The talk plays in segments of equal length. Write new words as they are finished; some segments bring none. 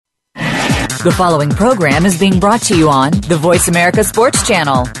The following program is being brought to you on the Voice America Sports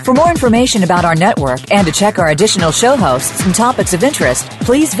Channel. For more information about our network and to check our additional show hosts and topics of interest,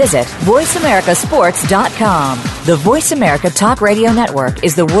 please visit voiceamericasports.com. The Voice America Talk Radio Network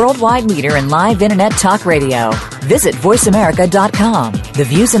is the worldwide leader in live Internet talk radio. Visit voiceamerica.com. The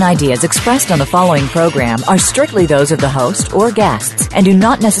views and ideas expressed on the following program are strictly those of the host or guests and do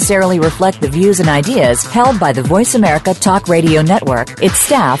not necessarily reflect the views and ideas held by the Voice America Talk Radio Network, its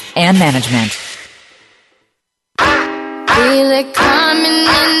staff, and management. Feel it coming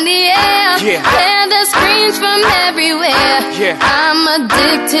in the air. Yeah. Hear the screams from everywhere. Yeah. I'm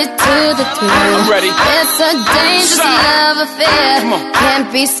addicted to the thrill. I'm ready. It's a dangerous love affair. Can't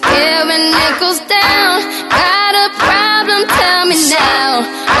be scared when it goes down. Got a problem? Tell me now.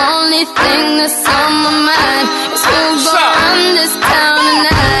 Only thing that's on my mind is who's gonna run this town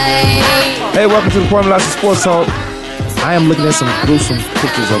tonight. Hey, welcome to the Kwamie Lassiter Sports Talk. I am looking at some gruesome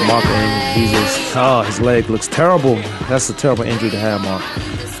pictures of Mark and Jesus. Oh, his leg looks terrible. That's a terrible injury to have, Mark.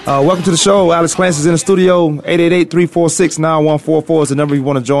 Welcome to the show. Alex Clancy is in the studio. 888-346-9144 is the number you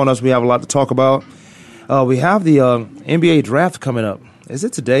want to join us. We have a lot to talk about. We have the NBA draft coming up. Is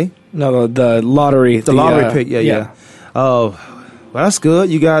it today? No, the lottery. The lottery pick, yeah. Well, that's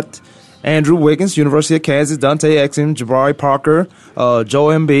good. You got Andrew Wiggins, University of Kansas, Dante Exum, Jabari Parker,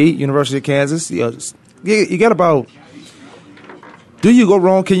 Joel Embiid, University of Kansas. You got about... Do you go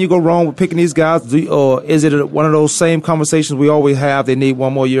wrong? Can you go wrong with picking these guys? Or is it one of those same conversations we always have? They need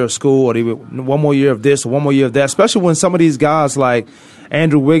one more year of school, or they need one more year of this, or one more year of that. Especially when some of these guys like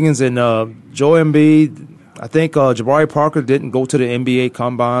Andrew Wiggins and Joel Embiid, I think Jabari Parker didn't go to the NBA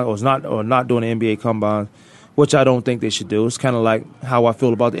Combine, or not doing the NBA Combine, which I don't think they should do. It's kind of like how I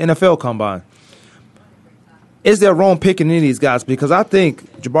feel about the NFL Combine. Is there wrong picking any of these guys? Because I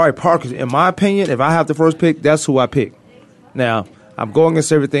think Jabari Parker, in my opinion, if I have the first pick, that's who I pick. Now, I'm going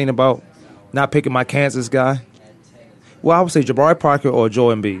against everything about not picking my Kansas guy. Well, I would say Jabari Parker or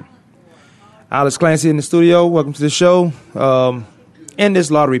Joel Embiid. Alex Clancy in the studio. Welcome to the show. In this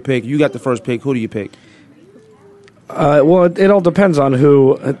lottery pick, you got the first pick. Who do you pick? Well, it all depends on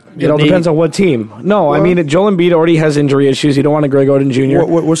who. It all depends on what team. No, well, I mean, Joel Embiid already has injury issues. You don't want a Greg Oden Jr.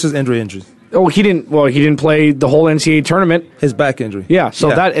 What's his injury? Oh, he didn't play the whole NCAA tournament. His back injury. Yeah, so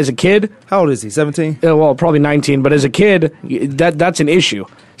that as a kid. How old is he? 17? Well, probably 19. But as a kid, that's an issue,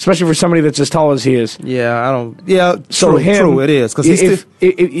 especially for somebody that's as tall as he is. Yeah, I don't. Yeah, so true. It is because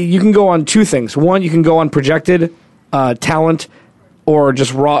you can go on two things. One, you can go on projected talent or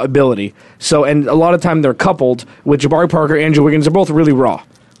just raw ability. So, and a lot of time they're coupled with Jabari Parker, Andrew Wiggins. They're both really raw.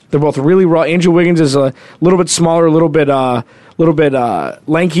 Andrew Wiggins is a little bit smaller, a little bit lankier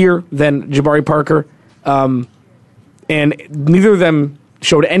than Jabari Parker, and neither of them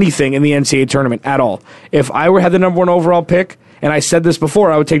showed anything in the NCAA tournament at all. If I had the number one overall pick, and I said this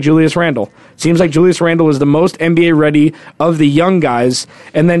before, I would take Julius Randle. It seems like Julius Randle is the most NBA ready of the young guys,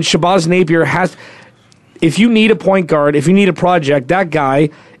 and then Shabazz Napier has. If you need a point guard, if you need a project, that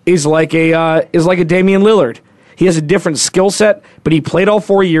guy is like a Damian Lillard. He has a different skill set, but he played all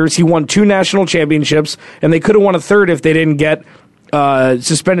 4 years. He won 2 national championships, and they could have won a third if they didn't get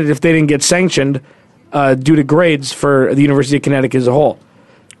suspended, if they didn't get sanctioned due to grades for the University of Connecticut as a whole.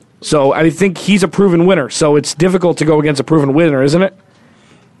 So I think he's a proven winner. So it's difficult to go against a proven winner, isn't it?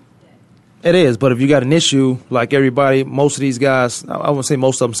 It is, but if you got an issue, like everybody, most of these guys, I wouldn't say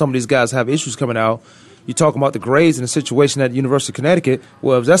most of them, some of these guys have issues coming out. You're talking about the grades and the situation at the University of Connecticut.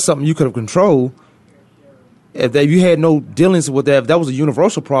 Well, if that's something you could have controlled, if you had no dealings with that, if that was a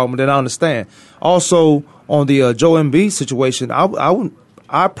universal problem, then I understand. Also, on the Joel Embiid situation,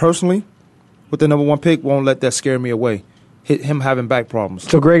 I personally, with the number one pick, won't let that scare me away. Him having back problems.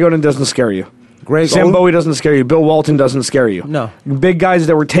 So Greg Oden doesn't scare you? Sam Bowie doesn't scare you? Bill Walton doesn't scare you? No. Big guys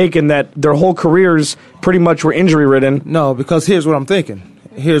that were taken that their whole careers pretty much were injury-ridden? No, because here's what I'm thinking.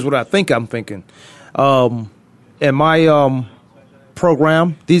 Here's what I think I'm thinking. In my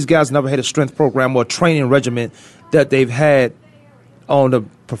program, these guys never had a strength program or a training regimen that they've had on the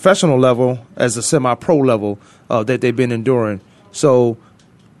professional level as a semi-pro level that they've been enduring. So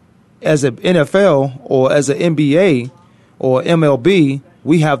as an NFL or as an NBA or MLB,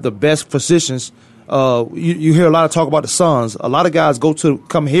 we have the best physicians. You hear a lot of talk about the Suns. A lot of guys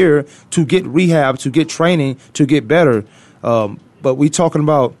come here to get rehab, to get training, to get better. But we talking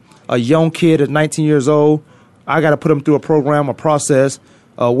about a young kid at 19 years old. I got to put him through a program, a process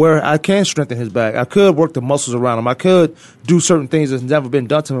where I can strengthen his back. I could work the muscles around him. I could do certain things that's never been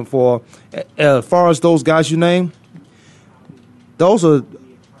done to him before. As far as those guys you name, those are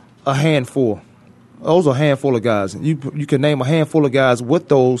a handful. Those are a handful of guys. You can name a handful of guys with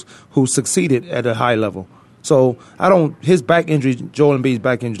those who succeeded at a high level. So his back injury, Joel Embiid's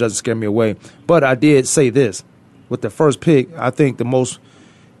back injury doesn't scare me away. But I did say this. With the first pick, I think the most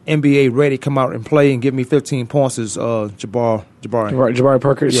NBA ready to come out and play and give me 15 points is Jabari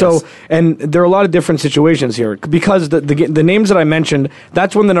Parker. Yes. So, and there are a lot of different situations here because the names that I mentioned,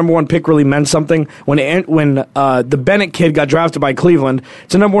 that's when the number one pick really meant something. When the Bennett kid got drafted by Cleveland,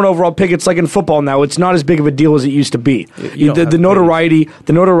 it's a number one overall pick. It's like in football now; it's not as big of a deal as it used to be. The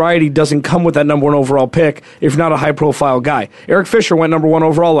notoriety doesn't come with that number one overall pick if you're not a high profile guy. Eric Fisher went number one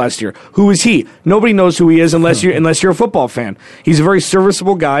overall last year. Who is he? Nobody knows who he is unless you're a football fan. He's a very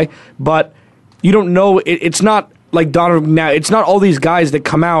serviceable guy, but you don't know. It's not like Donovan. Now it's not all these guys that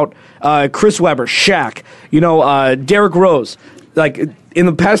come out. Chris Webber, Shaq, Derrick Rose. Like in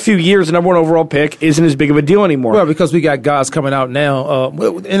the past few years, the number one overall pick isn't as big of a deal anymore. Well, because we got guys coming out now,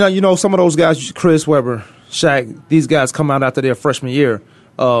 and some of those guys, Chris Webber, Shaq, these guys come out after their freshman year,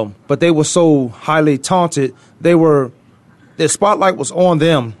 but they were so highly taunted. Their spotlight was on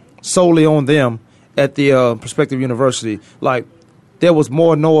them, solely on them, at the prospective university. Like there was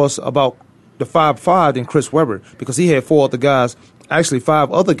more noise about the 5'5" than Chris Webber because he had 4 other guys, actually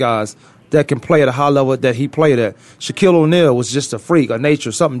 5 other guys that can play at a high level that he played at. Shaquille O'Neal was just a freak, a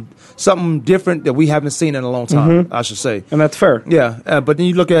nature, something different that we haven't seen in a long time, I should say. And that's fair. Yeah, but then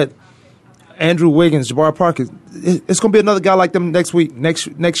you look at Andrew Wiggins, Jabari Parker. It's going to be another guy like them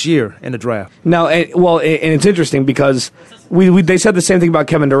next year in the draft. Now, and it's interesting because they said the same thing about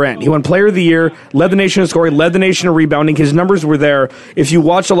Kevin Durant. He won Player of the Year, led the nation in scoring, led the nation in rebounding. His numbers were there. If you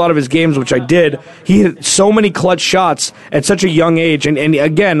watched a lot of his games, which I did, he hit so many clutch shots at such a young age. And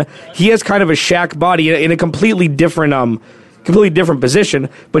again, he has kind of a Shaq body in a completely different position,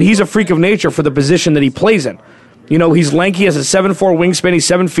 but he's a freak of nature for the position that he plays in. He's lanky, has a 7'4" wingspan, he's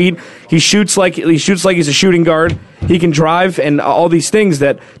 7 feet. He shoots like he's a shooting guard. He can drive and all these things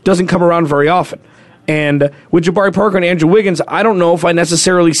that doesn't come around very often. And with Jabari Parker and Andrew Wiggins, I don't know if I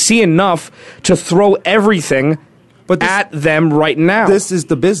necessarily see enough to throw everything at them right now. This is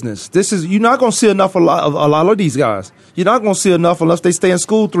the business. You're not going to see enough of a lot of these guys. You're not going to see enough unless they stay in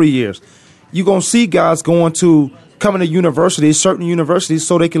school 3 years. You're going to see guys coming to certain universities,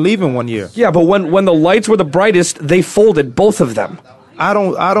 so they can leave in 1 year. Yeah, but when the lights were the brightest, they folded, both of them.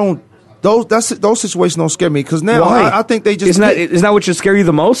 Those situations don't scare me because now I think they just isn't that what should scare you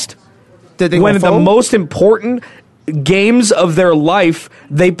the most? When the most important games of their life,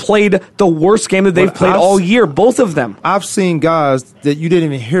 they played the worst game that they've played all year, both of them. I've seen guys that you didn't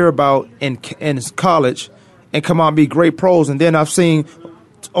even hear about in college and come out and be great pros, and then I've seen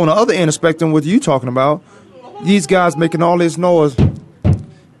on the other end of the spectrum what you talking about. These guys making all this noise.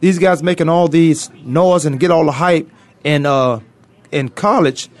 These guys making all these noise and get all the hype in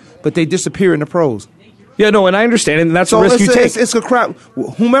college, but they disappear in the pros. Yeah, no, and I understand, and that's a risk you take. It's a crap.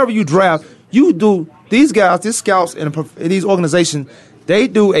 Whomever you draft, you do. These guys, these scouts in these organizations, they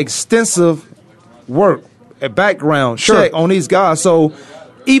do extensive work, a background check on these guys. So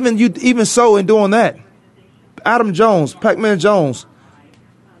even so in doing that, Adam Jones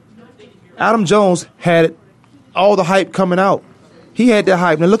had all the hype coming out. He had that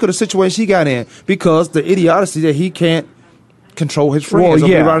hype. Now look at the situation he got in because the idiocy that he can't control his friends.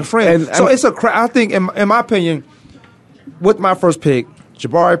 So it's a I think, in my opinion, with my first pick,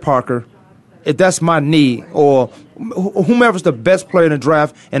 Jabari Parker, if that's my need, or whomever's the best player in the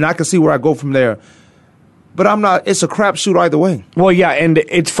draft, and I can see where I go from there. But I'm not. It's a crapshoot either way. Well, yeah, and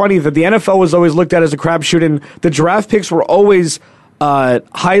it's funny that the NFL was always looked at as a crapshoot, and the draft picks were always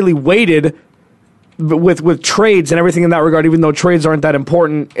highly weighted with trades and everything in that regard, even though trades aren't that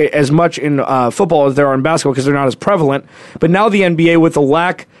important as much in football as they are in basketball because they're not as prevalent. But now the NBA, with the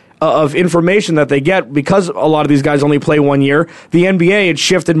lack of information that they get, because a lot of these guys only play 1 year, the NBA had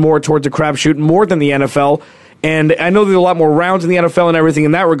shifted more towards a crapshoot more than the NFL. And I know there's a lot more rounds in the NFL and everything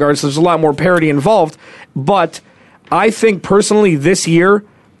in that regard, so there's a lot more parity involved. But I think personally this year,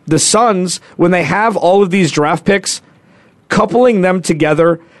 the Suns, when they have all of these draft picks, coupling them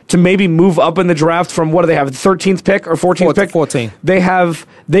together to maybe move up in the draft from, what do they have, the 13th pick or 14th pick? 14.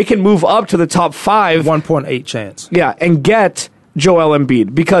 They can move up to the top 5. 1.8 chance. Yeah, and get Joel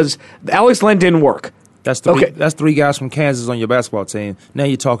Embiid because Alex Len didn't work. That's 3 guys from Kansas on your basketball team. Now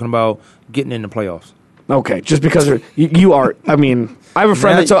you're talking about getting in the playoffs. Okay, just because you are, I mean, I have a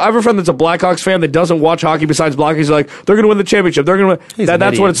friend that's a Blackhawks fan that doesn't watch hockey besides Blackhawks. He's like, they're going to win the championship. They're going to win.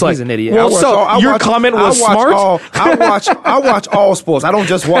 That's what it's like. He's an idiot. Well, your comment was smart. I watch all sports. I don't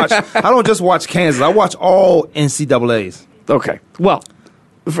just watch Kansas. I watch all NCAAs. Okay. Well,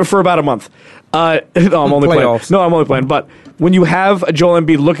 for about a month. No, I'm only playing. But when you have a Joel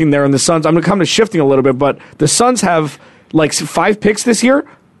Embiid looking there and the Suns, I'm kind of shifting a little bit, but the Suns have like 5 picks this year.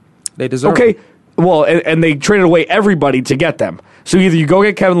 They deserve it. Well, and they traded away everybody to get them. So either you go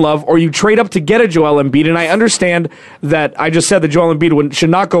get Kevin Love or you trade up to get a Joel Embiid. And I understand that I just said that Joel Embiid should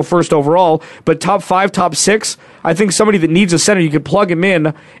not go first overall, but top 5, top 6, I think somebody that needs a center, you could plug him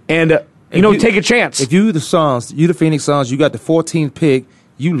in and take a chance. If you the Phoenix Suns, you got the 14th pick.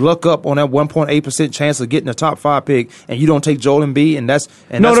 You look up on that 1.8% chance of getting a top 5 pick, and you don't take Joel Embiid, and that's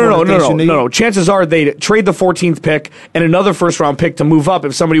no. Chances are they trade the 14th pick and another first round pick to move up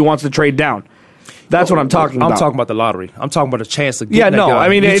if somebody wants to trade down. That's what I'm talking about. I'm talking about the lottery. I'm talking about a chance of getting that guy. I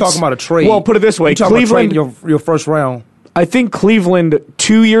mean, you're talking about a trade. Well, put it this way: Cleveland, your first round. I think Cleveland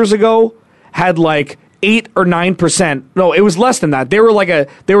 2 years ago had like 8 or 9%. No, it was less than that. They were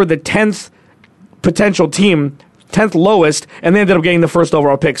the 10th potential team. 10th lowest, and they ended up getting the first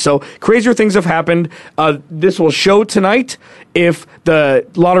overall pick. So crazier things have happened. This will show tonight if the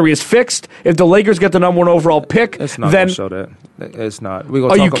lottery is fixed. If the Lakers get the number 1 overall pick, it's not going to show that. It's not.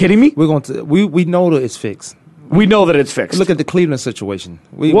 Are you kidding me? We're going to. We know that it's fixed. We know that it's fixed. Look at the Cleveland situation.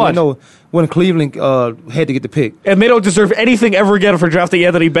 We know when Cleveland had to get the pick, and they don't deserve anything ever again for drafting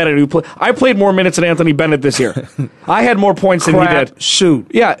Anthony Bennett. I played more minutes than Anthony Bennett this year. I had more points than he did.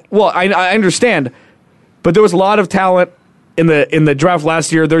 Shoot. Yeah. Well, I understand. But there was a lot of talent in the draft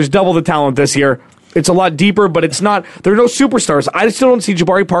last year. There's double the talent this year. It's a lot deeper, but it's not. There are no superstars. I still don't see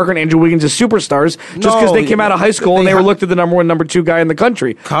Jabari Parker and Andrew Wiggins as superstars just because they came out of high school and they were looked at the number 1, number 2 guy in the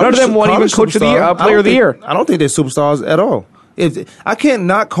country. None of them won even coach of the year, player of the year. I don't think they're superstars at all. I can't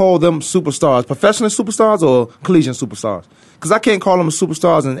not call them superstars, professional superstars or collegiate superstars, because I can't call them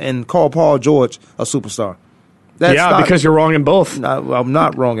superstars and call Paul George a superstar. Because you're wrong in both. No, I'm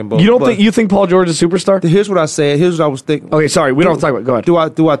not wrong in both. You think Paul George is a superstar? Here's what I said. Here's what I was thinking. Okay, sorry, we don't have to talk about it. Go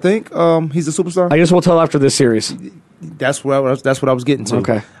ahead. Do I think he's a superstar? I guess we'll tell after this series. That's what I was getting to.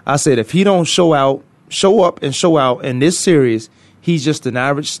 Okay. I said if he don't show up in this series, he's just an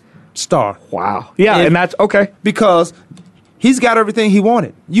average star. Wow. Yeah, and that's okay. Because he's got everything he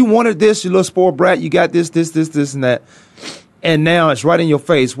wanted. You wanted this, you little spoiled brat. You got this, and that. And now it's right in your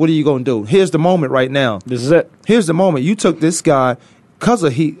face. What are you going to do? Here's the moment right now. This is it. Here's the moment. You took this guy because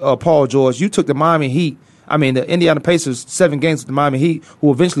of Paul George. You took the Miami Heat. I mean, the Indiana Pacers 7 games with the Miami Heat,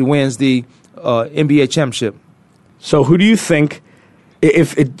 who eventually wins the NBA championship. So who do you think?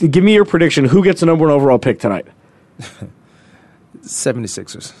 Give me your prediction. Who gets the number 1 overall pick tonight?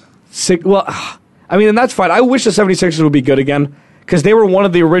 76ers. Well, I mean, and that's fine. I wish the 76ers would be good again because they were one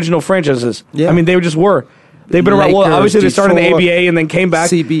of the original franchises. Yeah. I mean, they just were. They've been around. Well, obviously they started in the ABA and then came back.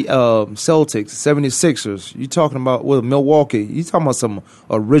 Celtics, 76ers. You talking about Milwaukee? You talking about some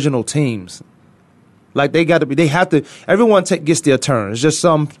original teams? Like they got to be. They have to. Everyone gets their turn. It's just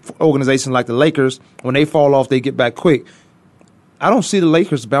some organization like the Lakers. When they fall off, they get back quick. I don't see the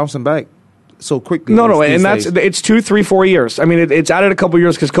Lakers bouncing back so quickly. No, and it's 2, 3, 4 years. I mean, it's added a couple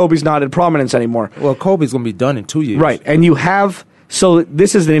years because Kobe's not in prominence anymore. Well, Kobe's going to be done in 2 years, right? And you have. So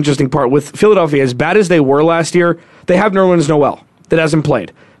this is the interesting part. With Philadelphia, as bad as they were last year, they have Nerlens Noel that hasn't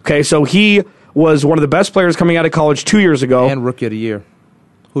played. Okay, so he was one of the best players coming out of college 2 years ago. And Rookie of the Year,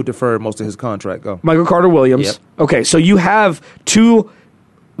 who deferred most of his contract. Go. Michael Carter-Williams. Yep. Okay, so you have 2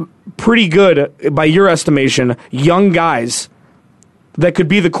 pretty good, by your estimation, young guys that could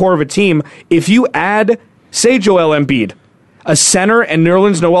be the core of a team. If you add, say, Joel Embiid, a center, and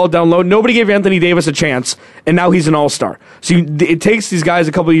Nerlens Noel down low. Nobody gave Anthony Davis a chance, and now he's an all-star. So it takes these guys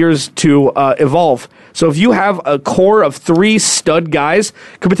a couple of years to evolve. So if you have a core of 3 stud guys,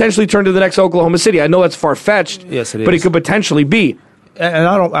 could potentially turn to the next Oklahoma City. I know that's far-fetched, yes, it is. But it could potentially be. And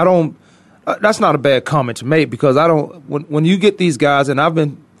I don't. That's not a bad comment to make because I don't. When you get these guys, and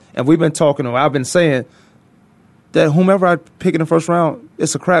we've been talking, I've been saying that whomever I pick in the first round,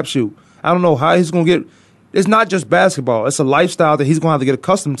 it's a crapshoot. I don't know how he's going to get. It's not just basketball. It's a lifestyle that he's going to have to get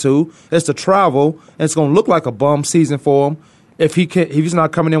accustomed to. It's the travel, and it's going to look like a bum season for him if he's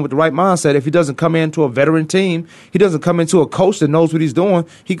not coming in with the right mindset. If he doesn't come into a veteran team, he doesn't come into a coach that knows what he's doing.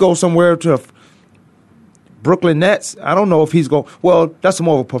 He goes somewhere to Brooklyn Nets. I don't know if he's going. Well, that's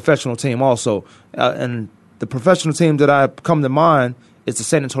more of a professional team also, and the professional team that I come to mind is the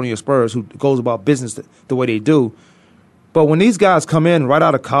San Antonio Spurs, who goes about business the way they do. But when these guys come in right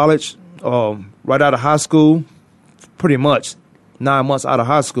out of college. Right out of high school, pretty much 9 months out of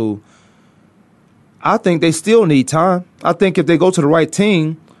high school, I think they still need time. I think if they go to the right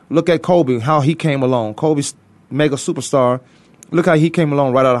team, look at Kobe, how he came along. Kobe's mega superstar. Look how he came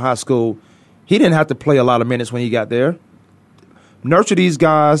along right out of high school. He didn't have to play a lot of minutes when he got there. Nurture these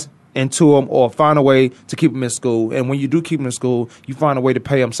guys into them or find a way to keep them in school. And when you do keep them in school, you find a way to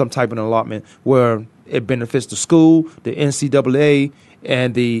pay them some type of an allotment where it benefits the school, the NCAA,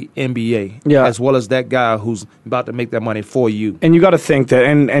 and the NBA, as well as that guy who's about to make that money for you. And you got to think that,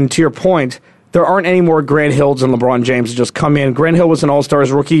 and to your point, there aren't any more Grant Hills and LeBron James to just come in. Grant Hill was an All-Star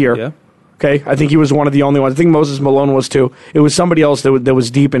his rookie year. Yeah. Okay, I think he was one of the only ones. I think Moses Malone was too. It was somebody else that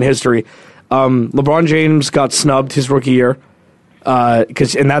was deep in history. LeBron James got snubbed his rookie year,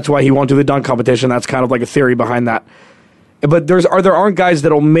 and that's why he won't do the dunk competition. That's kind of like a theory behind that. But there aren't guys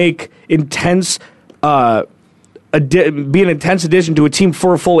that'll make intense, be an intense addition to a team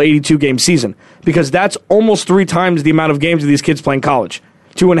for a full 82-game season, because that's almost 3 times the amount of games of these kids play in college,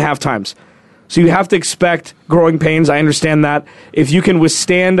 2.5 times. So you have to expect growing pains. I understand that. If you can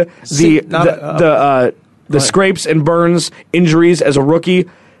withstand the scrapes and burns, injuries as a rookie,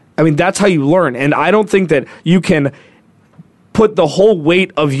 I mean, that's how you learn. And I don't think that you can put the whole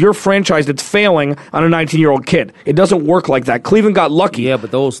weight of your franchise that's failing on a 19-year-old kid. It doesn't work like that. Cleveland got lucky. Yeah,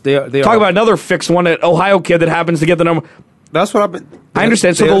 but they Talk about another fixed one, an Ohio kid that happens to get the number. That's what I've been. I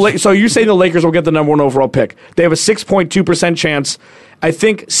understand. So you're saying the Lakers will get the number 1 overall pick. They have a 6.2% chance. I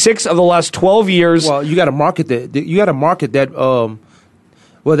think 6 of the last 12 years. Well, you got to market that. You got to market that.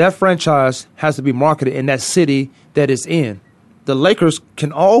 That franchise has to be marketed in that city that it's in. The Lakers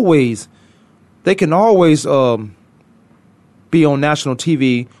can always be on national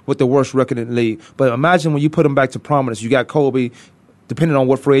TV with the worst record in the league. But imagine when you put them back to prominence. You got Kobe. Depending on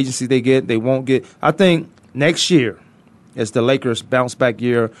what free agency they get, they won't get. I think next year, it's the Lakers' bounce back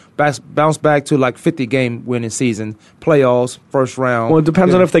year, bounce back to like 50-game winning season, playoffs, first round. Well, it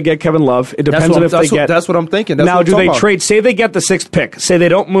depends on if they get Kevin Love. It depends on if they get. That's what I'm thinking. Now, do they trade? Say they get the 6th pick. Say they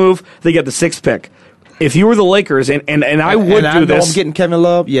don't move, they get the 6th pick. If you were the Lakers, and I would do this, I'm getting Kevin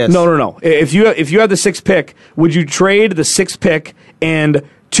Love. Yes. No. If you had the 6th pick, would you trade the 6th pick and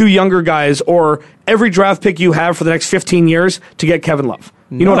 2 younger guys, or every draft pick you have for the next 15 years to get Kevin Love?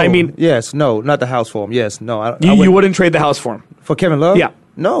 You know what I mean? Yes. No. Not the house for him. Yes. No. You wouldn't trade the house for him for Kevin Love? Yeah.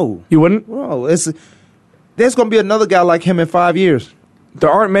 No. You wouldn't? No. There's going to be another guy like him in 5 years. There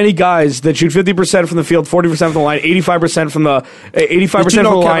aren't many guys that shoot 50% from the field, 40% from the line, 85% from the 85% from the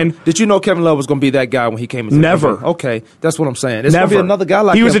line. Did you know Kevin Love was going to be that guy when he came into Never. the NBA? Okay, that's what I'm saying. There's going to be another guy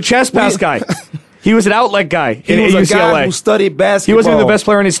like him. He was a chest pass guy. He was an outlet guy in UCLA. He was a guy who studied basketball. He wasn't even the best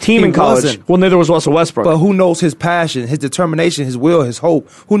player on his team in college. Wasn't. Well, neither was Russell Westbrook. But who knows his passion, his determination, his will, his hope?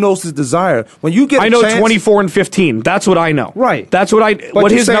 Who knows his desire? When you get I know 24 and 15. That's what I know. Right. That's what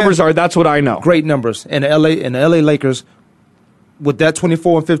what his numbers are. That's what I know. Great numbers. And the LA Lakers, with that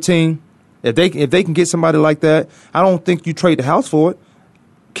 24 and 15, if they can get somebody like that, I don't think you trade the house for it.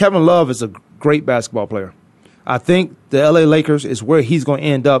 Kevin Love is a great basketball player. I think the LA Lakers is where he's going to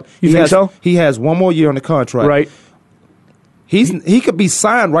end up. You think so? He has 1 more year on the contract. Right. He could be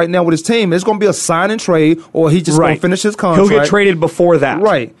signed right now with his team. It's going to be a sign and trade, or he's just going to finish his contract. He'll get traded before that.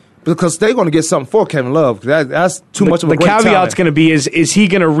 Right. Because they're going to get something for Kevin Love. That's too much of a great talent. The caveat's going to be is he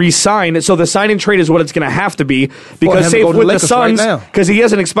going to re-sign? So the sign and trade is what it's going to have to be, because say with the Suns, because he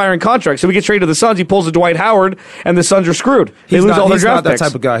has an expiring contract, so we get traded to the Suns, he pulls a Dwight Howard, and the Suns are screwed. They lose all their draft picks. He's not that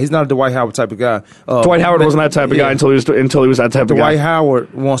type of guy. He's not a Dwight Howard type of guy. Dwight Howard wasn't that type of guy until he was that type of guy. Dwight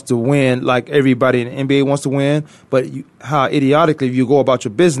Howard wants to win like everybody in the NBA wants to win, but how idiotically you go about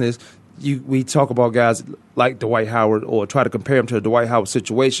your business. We talk about guys like Dwight Howard, or try to compare him to the Dwight Howard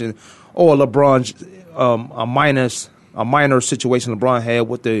situation, or LeBron's a minor situation LeBron had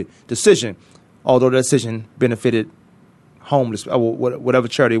with the decision, although the decision benefited homeless, whatever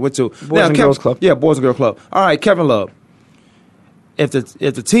charity he went to. Boys and Girls Club. Yeah, Boys and Girls Club. All right, Kevin Love. If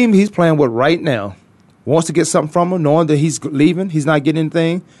the team he's playing with right now wants to get something from him, knowing that he's leaving, he's not getting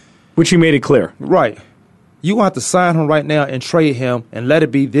anything. Which he made it clear. Right. You're going to have to sign him right now and trade him and let it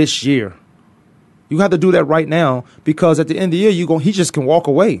be this year. You have to do that right now, because at the end of the year, he just can walk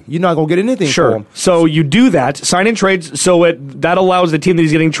away. You're not going to get anything for him. So you do that, sign and trades, so that allows the team that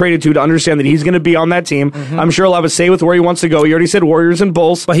he's getting traded to understand that he's going to be on that team. Mm-hmm. I'm sure he'll have a say with where he wants to go. He already said Warriors and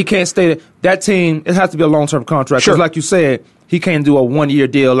Bulls. But he can't stay that team. It has to be a long-term contract. Sure. Because like you said, he can't do a 1-year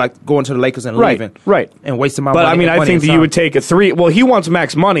deal like going to the Lakers and leaving. Right. And wasting my money. But I mean, I think that you would take a 3. Well, he wants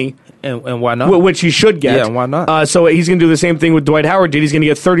max money. And why not? Which he should get. Yeah, why not? So he's going to do the same thing with Dwight Howard did. He's going to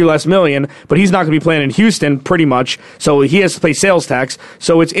get $30 less million, but he's not going to be playing in Houston pretty much. So he has to pay sales tax.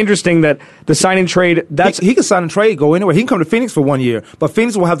 So it's interesting that the sign and trade. He can sign and trade, go anywhere. He can come to Phoenix for 1 year, but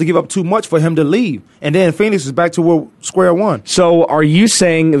Phoenix will have to give up too much for him to leave, and then Phoenix is back to square one. So are you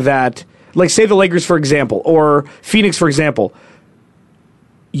saying that, like, say the Lakers for example, or Phoenix for example,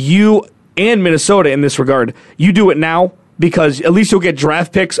 you and Minnesota in this regard, you do it now? Because at least you'll get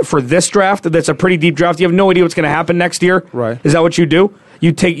draft picks for this draft. That's a pretty deep draft. You have no idea what's going to happen next year. Right. Is that what you do?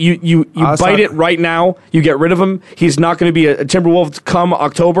 You take you bite it right now. You get rid of him. He's not going to be a Timberwolves come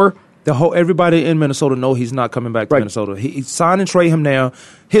October. Everybody in Minnesota know he's not coming back to Minnesota. He sign and trade him now.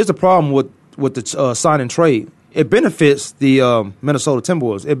 Here's the problem with the sign and trade. It benefits the Minnesota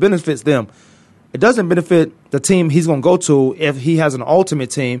Timberwolves. It benefits them. It doesn't benefit the team he's going to go to if he has an ultimate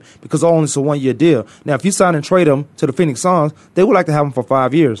team because only it's a 1-year deal. Now, if you sign and trade him to the Phoenix Suns, they would like to have him for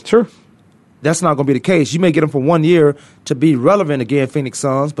 5 years. Sure. That's not going to be the case. You may get him for 1 year to be relevant again, Phoenix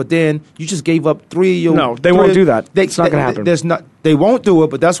Suns, but then you just gave up 3 years. No, they won't do that. It's not going to happen. They won't do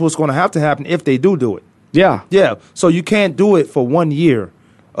it, but that's what's going to have to happen if they do it. Yeah. Yeah. So you can't do it for 1 year,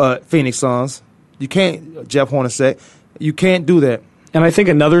 Phoenix Suns. You can't, Jeff Hornacek. You can't do that. And I think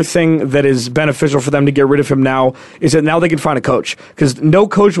another thing that is beneficial for them to get rid of him now is that now they can find a coach. Because no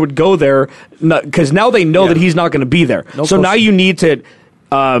coach would go there, because now they know that he's not going to be there. No so coach. Now you need to...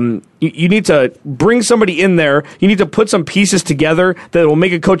 you need to bring somebody in there. You need to put some pieces together that will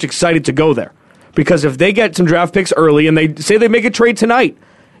make a coach excited to go there. Because if they get some draft picks early and they say they make a trade tonight,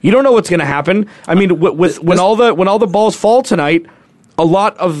 you don't know what's going to happen. I mean, when all the balls fall tonight, a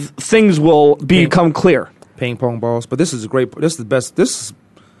lot of things will become clear. Ping pong balls, but this is the best.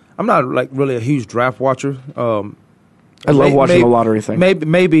 I'm not like really a huge draft watcher. I love watching the lottery thing.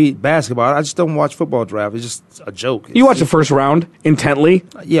 Maybe basketball. I just don't watch football draft. It's just a joke. You watch the first round intently?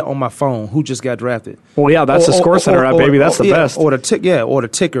 Yeah, on my phone. Who just got drafted? Well, yeah, that's the score center app, baby. That's the best. Or the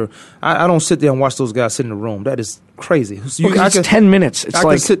ticker. I don't sit there and watch those guys sit in the room. That is crazy. It's 10 minutes. I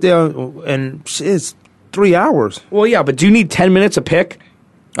can sit there and it's 3 hours. Well, yeah, but do you need 10 minutes a pick?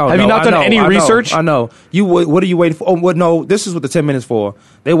 Oh, Have you not done any research? I know. What are you waiting for? Oh, well, no, this is what the 10 minutes for.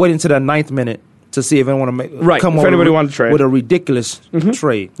 They wait until that 9th minute to see if anyone want to come if anybody wants to trade with a ridiculous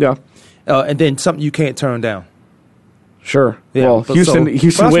trade. Yeah, and then something you can't turn down. Sure. Yeah, well, Houston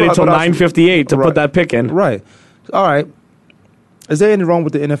waited until 9:58 to put that pick in. Right. All right. Is there anything wrong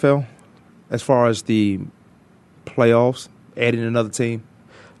with the NFL as far as the playoffs, adding another team?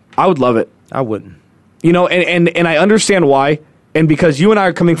 I would love it. I wouldn't. You know, and I understand why. And because you and I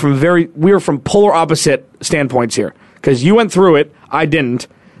are coming from we are from polar opposite standpoints here. Because you went through it, I didn't.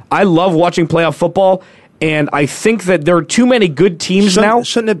 I love watching playoff football, and I think that there are too many good teams now.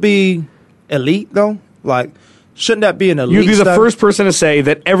 Shouldn't it be elite, though? Like, shouldn't that be an elite? You'd be the first person to say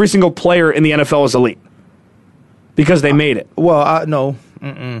that every single player in the NFL is elite. Because they made it. Well, no.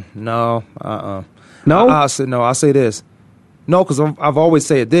 No. No? I say this. No, because I've always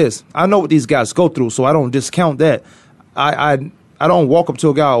said this. I know what these guys go through, so I don't discount that. I don't walk up to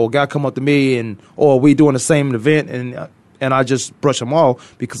a guy or a guy come up to me or we doing the same event and I just brush him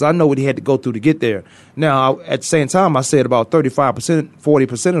off because I know what he had to go through to get there. Now, at the same time, I said about 35%,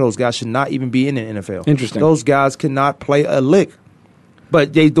 40% of those guys should not even be in the NFL. Interesting. Those guys cannot play a lick.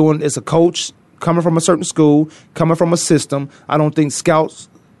 But it's a coach coming from a certain school, coming from a system. I don't think scouts,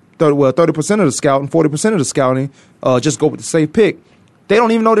 30% of the scouting, 40% of the scouting just go with the safe pick. They don't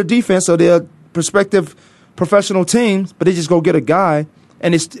even know the defense of their prospective professional teams, but they just go get a guy.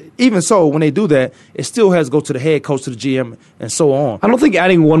 And it's even so, when they do that, it still has to go to the head coach, to the GM, and so on. I don't think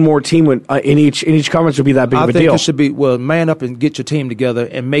adding one more team in each conference would be that big of a deal. I think it should be, man up and get your team together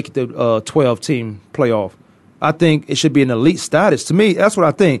and make the 12-team playoff. I think it should be an elite status. To me, that's what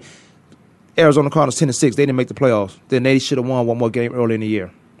I think. Arizona Cardinals 10-6, they didn't make the playoffs. Then they should have won one more game early in the year.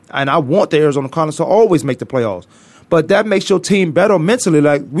 And I want the Arizona Cardinals to always make the playoffs. But that makes your team better mentally.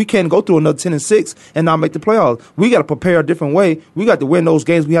 Like, we can't go through another 10-6 and not make the playoffs. We got to prepare a different way. We got to win those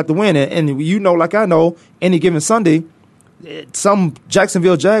games we have to win. And you know, like I know, any given Sunday, some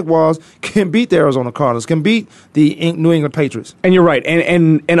Jacksonville Jaguars can beat the Arizona Cardinals, can beat the New England Patriots. And you're right.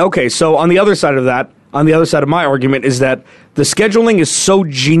 And okay, so on the other side of that, on the other side of my argument is that the scheduling is so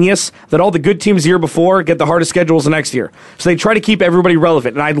genius that all the good teams the year before get the hardest schedules the next year. So they try to keep everybody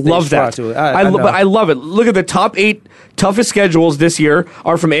relevant, and I love that. I love it. Look at the top 8 toughest schedules this year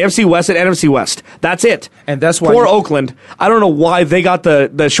are from AFC West and NFC West. That's it. And that's why poor Oakland. I don't know why they got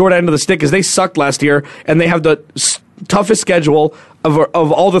the short end of the stick because they sucked last year, and they have the toughest schedule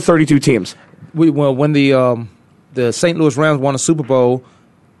of all the 32 teams. When the St. Louis Rams won a Super Bowl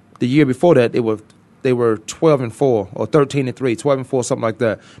the year before that, they were 12-4 or 13-3, 12-4, something like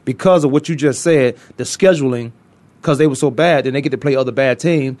that. Because of what you just said, the scheduling, because they were so bad, then they get to play other bad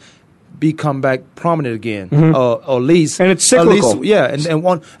teams, come back prominent again, or at least. And it's cyclical.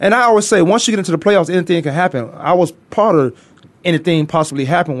 And I always say, once you get into the playoffs, anything can happen. I was part of anything possibly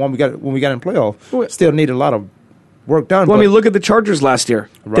happen when we got in the playoff. Still needed a lot of work done. Well, I mean, look at the Chargers last year.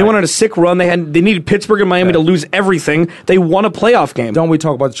 Right. They went on a sick run. They needed Pittsburgh and Miami to lose everything. They won a playoff game. Don't we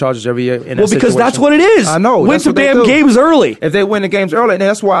talk about the Chargers every year? Because that's what it is. I know. Win some damn games early. If they win the games early, and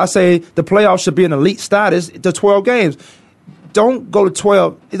that's why I say the playoffs should be an elite status to 12 games. Don't go to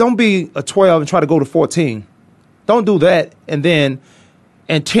 12. Don't be a 12 and try to go to 14. Don't do that. And then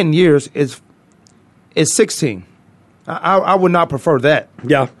in 10 years, it's 16. I would not prefer that.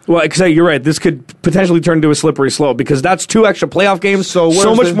 Yeah. Well, because you're right. This could potentially turn into a slippery slope because that's 2 extra playoff games. So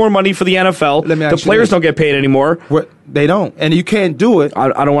much more money for the NFL. The players don't get paid anymore. They don't, and you can't do it.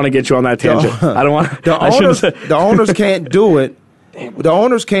 I don't want to get you on that tangent. I don't want. The owners can't do it. The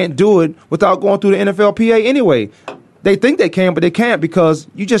owners can't do it without going through the NFLPA anyway. They think they can, but they can't because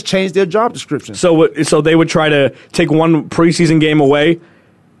you just changed their job description. So they would try to take one preseason game away,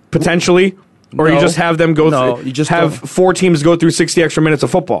 potentially. Or you just have them go through. You just have 4 teams go through 60 extra minutes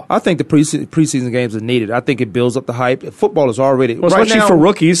of football. I think the preseason games are needed. I think it builds up the hype. Football is already especially for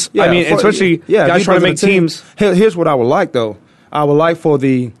rookies. Yeah, I mean, especially guys trying to make teams. Here's what I would like though. I would like for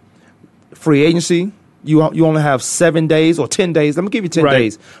the free agency. You only have 7 days or 10 days. Let me give you 10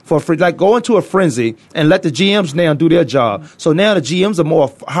 days for free. Like go into a frenzy and let the GMs now do their job. So now the GMs are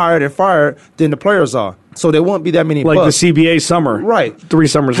more hired and fired than the players are. So there won't be that many busts. The CBA summer. Right. 3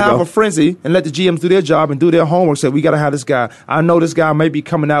 summers ago. Have a frenzy and let the GMs do their job and do their homework. Say, we got to have this guy. I know this guy may be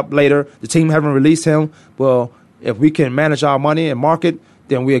coming out later. The team haven't released him. Well, if we can manage our money and market,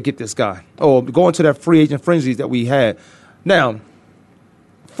 then we'll get this guy. Or go into that free agent frenzy that we had. Now,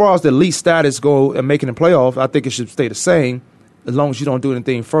 as far as the elite status go and making the playoffs, I think it should stay the same as long as you don't do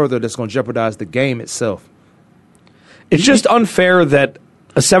anything further that's going to jeopardize the game itself. It's just unfair that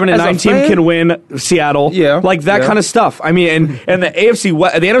a 7-9 team can win Seattle, kind of stuff. I mean, and the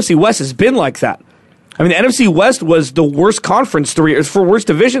NFC West has been like that. I mean, the NFC West was the worst conference worst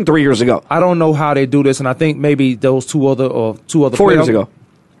division 3 years ago. I don't know how they do this, and I think maybe those 4 years ago.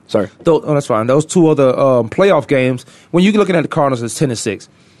 Sorry, that's fine. Those 2 other playoff games. When you're looking at the Cardinals, it's 10-6,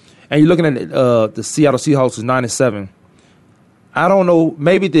 and you're looking at the Seattle Seahawks is 9-7. I don't know.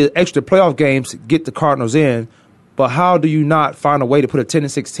 Maybe the extra playoff games get the Cardinals in. But how do you not find a way to put a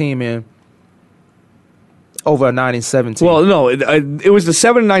 10-6 team in over a 9-7 team? Well, no, it was the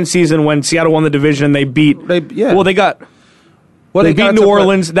 7-9 season when Seattle won the division and they beat. They beat New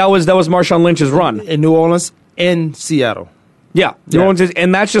Orleans. That was Marshawn Lynch's run in New Orleans and Seattle. Yeah, New Orleans,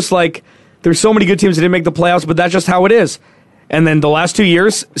 and that's just like there's so many good teams that didn't make the playoffs, but that's just how it is. And then the last 2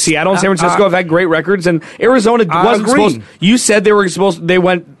 years, Seattle and San Francisco have had great records, and Arizona wasn't supposed. You said they were supposed. They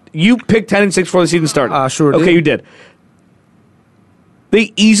went. You picked 10-6 before the season started. Sure did. Okay, you did.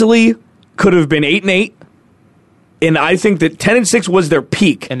 They easily could have been 8-8, and I think that 10-6 was their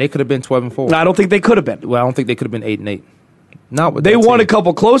peak. And they could have been 12-4. I don't think they could have been. Well, I don't think they could have been 8-8. Not with they won a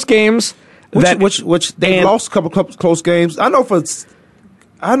couple close games. Which they lost a couple close games. I know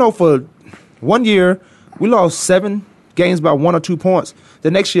for 1 year we lost 7 games by 1 or 2 points.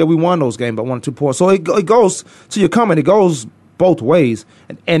 The next year we won those games by 1 or 2 points. So it goes to your comment. It goes both ways.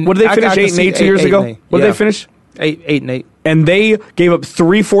 And what did they finish 8-8 2 years ago? What did they finish? 8-8. And they gave up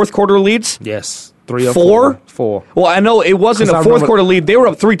 3 fourth-quarter leads? Yes. 3 or 4? 4. Well, I know it wasn't a fourth-quarter lead. They were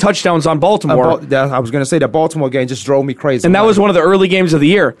up 3 touchdowns on Baltimore. I was going to say that Baltimore game just drove me crazy. And that was one of the early games of the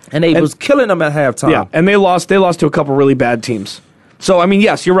year. And they was killing them at halftime. Yeah, and they lost to a couple really bad teams. So, I mean,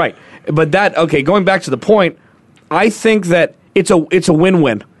 yes, you're right. But going back to the point, I think that it's a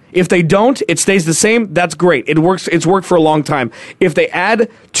win-win. If they don't, it stays the same. That's great. It works. It's worked for a long time. If they add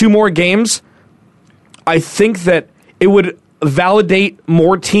 2 more games, I think that it would validate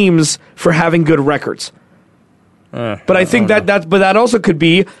more teams for having good records. But I think that also could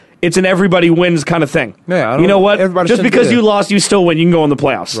be it's an everybody wins kind of thing. Yeah, you know what? Just because you lost, you still win. You can go in the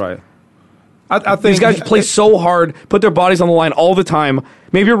playoffs. Right. I think these guys play so hard, put their bodies on the line all the time.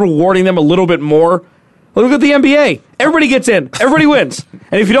 Maybe you're rewarding them a little bit more. Look at the NBA. Everybody gets in. Everybody wins.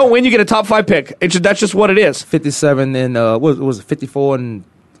 And if you don't win, you get a top 5 pick. That's just what it is. 57 and what was it? 54 and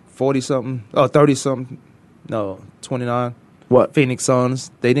 40 something? Oh, 30 something? No, 29. What? Phoenix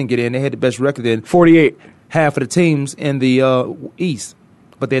Suns. They didn't get in. They had the best record in 48. Half of the teams in the East,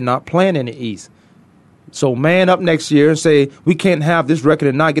 but they're not playing in the East. So man up next year and say we can't have this record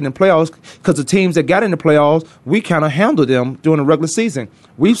and not get in the playoffs because the teams that got in the playoffs, we kind of handled them during the regular season.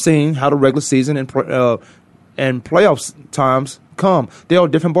 We've seen how the regular season and playoffs times come. They are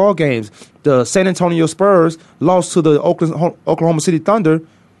different ball games. The San Antonio Spurs lost to the Oklahoma City Thunder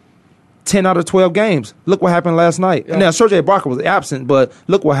 10 out of 12 games. Look what happened last night. Yeah. Now, Serge Ibaka was absent, but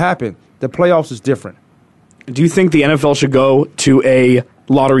look what happened. The playoffs is different. Do you think the NFL should go to a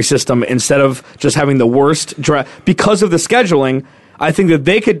lottery system instead of just having the worst draft? Because of the scheduling, I think that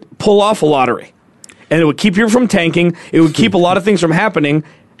they could pull off a lottery. And it would keep you from tanking. It would keep a lot of things from happening.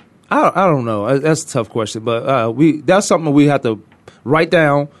 I don't know. That's a tough question. But that's something we have to write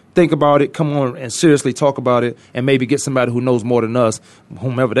down, think about it, come on and seriously talk about it, and maybe get somebody who knows more than us,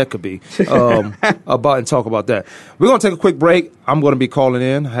 whomever that could be, about and talk about that. We're going to take a quick break. I'm going to be calling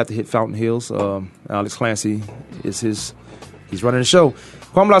in. I have to hit Fountain Hills. Alex Clancy he's running the show.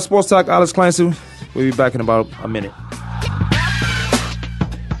 Kwamie Sports Talk, Alex Clancy. We'll be back in about a minute.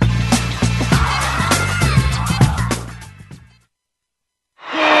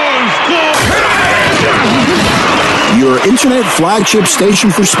 internet flagship station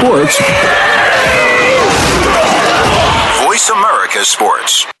for sports. Voice America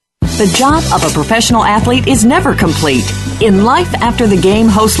Sports. The job of a professional athlete is never complete. In Life After the Game,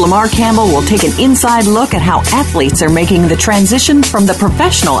 host Lamar Campbell will take an inside look at how athletes are making the transition from the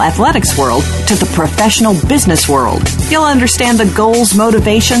professional athletics world to the professional business world. You'll understand the goals,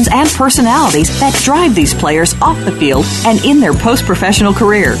 motivations, and personalities that drive these players off the field and in their post-professional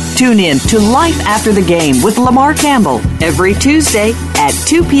career. Tune in to Life After the Game with Lamar Campbell every Tuesday at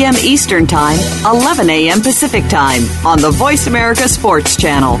 2 p.m. Eastern Time, 11 a.m. Pacific Time on the Voice America Sports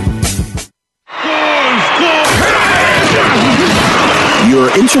Channel. Your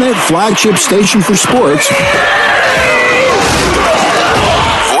internet flagship station for sports.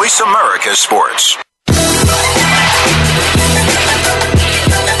 Voice America Sports.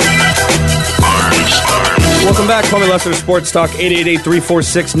 Welcome back. Kwamie Lassiter Sports Talk,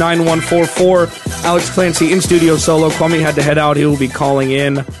 888-346-9144. Alex Clancy in studio solo. Kwamie had to head out. He will be calling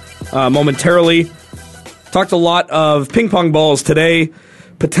in momentarily. Talked a lot of ping pong balls today.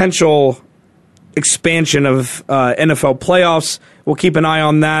 Potential expansion of NFL playoffs. We'll keep an eye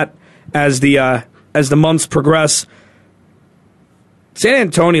on that as the months progress. San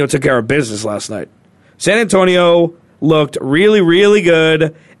Antonio took care of business last night. San Antonio looked really, really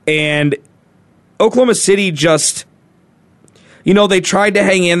good, and Oklahoma City just, they tried to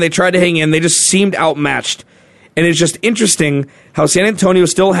hang in. They just seemed outmatched. And it's just interesting how San Antonio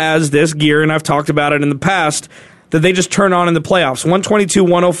still has this gear, and I've talked about it in the past, that they just turn on in the playoffs.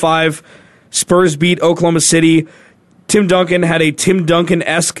 122-105. Spurs beat Oklahoma City. Tim Duncan had a Tim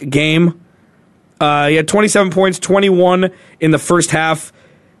Duncan-esque game. He had 27 points, 21 in the first half.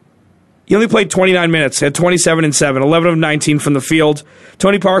 He only played 29 minutes, had 27 and 7, 11 of 19 from the field.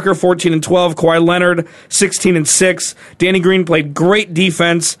 Tony Parker, 14 and 12. Kawhi Leonard, 16 and 6. Danny Green played great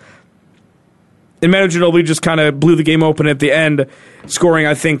defense. And Manu Ginobili just kind of blew the game open at the end, scoring,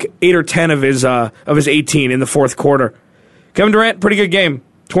 I think, 8 or 10 of his 18 in the fourth quarter. Kevin Durant, pretty good game.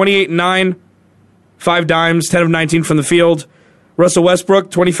 28 and 9, 5 dimes, 10 of 19 from the field. Russell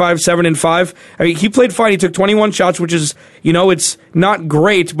Westbrook, 25, 7 and 5. I mean, he played fine. He took 21 shots, which is, it's not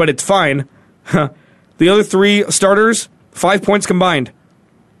great, but it's fine. The other 3 starters, 5 points combined.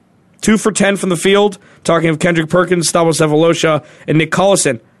 2 for 10 from the field. Talking of Kendrick Perkins, Stavros Sefolosha, and Nick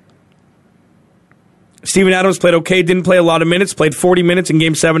Collison. Steven Adams played okay, didn't play a lot of minutes, played 40 minutes in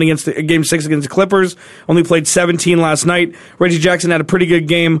Game 6 against the Clippers, only played 17 last night. Reggie Jackson had a pretty good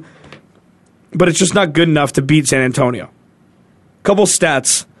game, but it's just not good enough to beat San Antonio. Couple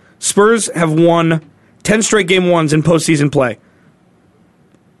stats. Spurs have won 10 straight Game 1s in postseason play.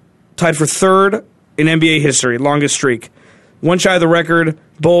 Tied for third in NBA history, longest streak. One shy of the record,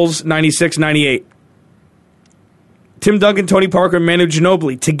 Bulls 96-98. Tim Duncan, Tony Parker, and Manu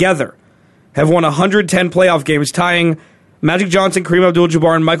Ginobili together have won 110 playoff games, tying Magic Johnson, Kareem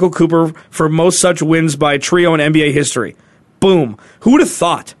Abdul-Jabbar, and Michael Cooper for most such wins by a trio in NBA history. Boom. Who would have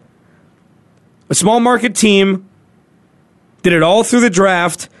thought? A small market team did it all through the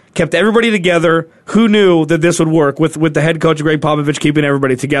draft, kept everybody together. Who knew that this would work with the head coach, Greg Popovich, keeping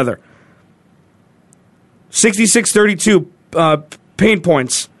everybody together? 66-32 paint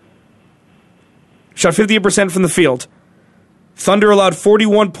points. Shot 58% from the field. Thunder allowed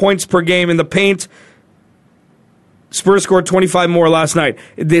 41 points per game in the paint. Spurs scored 25 more last night.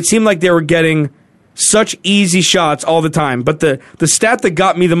 It seemed like they were getting such easy shots all the time. But the stat that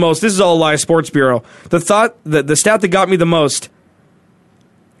got me the most, this is all Live Sports Bureau, the stat that got me the most,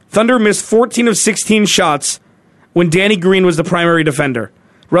 Thunder missed 14 of 16 shots when Danny Green was the primary defender.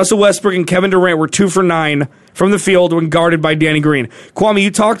 Russell Westbrook and Kevin Durant were 2 for 9 from the field when guarded by Danny Green. Kwamie,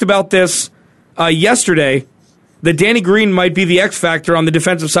 you talked about this yesterday, that Danny Green might be the X factor on the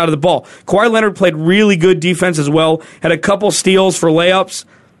defensive side of the ball. Kawhi Leonard played really good defense as well, had a couple steals for layups,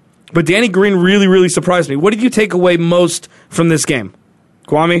 but Danny Green really, really surprised me. What did you take away most from this game?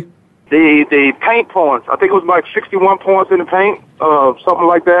 Kwamie? The paint points. I think it was like 61 points in the paint, something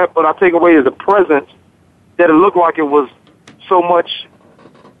like that, but I take away the presence that it looked like it was so much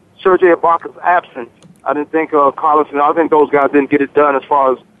Serge Ibaka's absence. I didn't think Collison, I think those guys didn't get it done as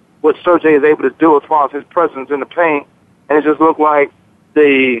far as what Serge is able to do as far as his presence in the paint. And it just looked like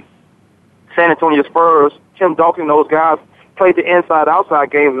the San Antonio Spurs, Tim Duncan, those guys played the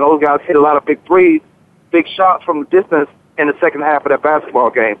inside-outside games, and those guys hit a lot of big threes, big shots from the distance in the second half of that basketball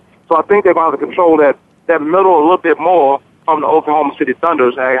game. So I think they're going to have to control that middle a little bit more from the Oklahoma City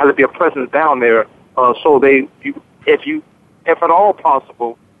Thunders. There has to be a presence down there so if at all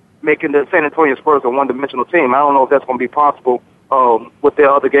possible, making the San Antonio Spurs a one-dimensional team. I don't know if that's going to be possible with their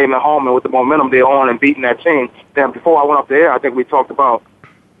other game at home and with the momentum they're on and beating that team. Then before I went up the air, I think we talked about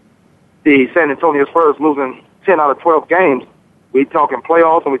the San Antonio Spurs losing 10 out of 12 games. We talking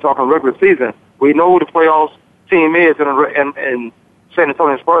playoffs and we talking regular season. We know who the playoffs team is in San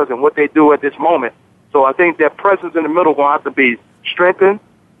Antonio Spurs and what they do at this moment. So I think that presence in the middle will have to be strengthened.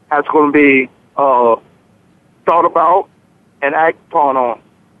 That's going to be thought about and act upon on.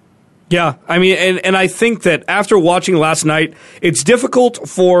 Yeah, I mean, and I think that after watching last night, it's difficult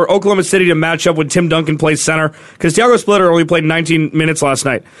for Oklahoma City to match up when Tim Duncan plays center because Thiago Splitter only played 19 minutes last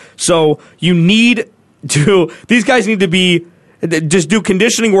night. So these guys need to be just do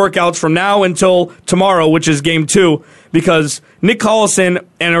conditioning workouts from now until tomorrow, which is game 2, because Nick Collison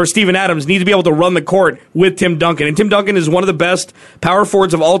or Steven Adams need to be able to run the court with Tim Duncan. And Tim Duncan is one of the best power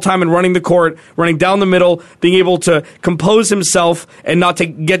forwards of all time in running the court, running down the middle, being able to compose himself and not to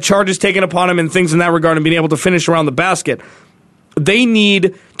get charges taken upon him and things in that regard, and being able to finish around the basket. They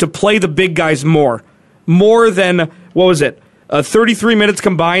need to play the big guys more than, 33 minutes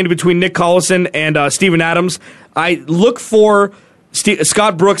combined between Nick Collison and Steven Adams. I look for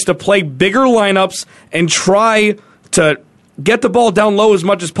Scott Brooks to play bigger lineups and try to get the ball down low as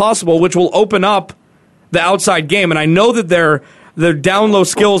much as possible, which will open up the outside game. And I know that their down low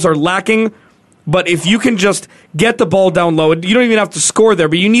skills are lacking, but if you can just get the ball down low, you don't even have to score there,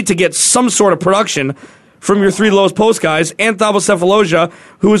 but you need to get some sort of production from your 3 lowest post guys, and Thabo Sefolosha,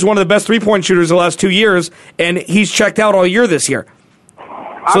 who is one of the best three-point shooters the last 2 years, and he's checked out all year this year.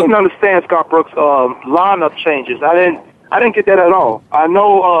 I didn't understand Scott Brooks' lineup changes. I didn't get that at all. I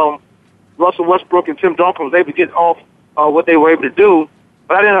know Russell Westbrook and Tim Duncan was able to get off what they were able to do,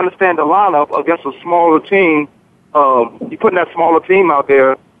 but I didn't understand the lineup against a smaller team. You putting that smaller team out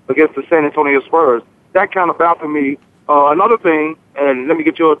there against the San Antonio Spurs. That kind of baffled me. Another thing, and let me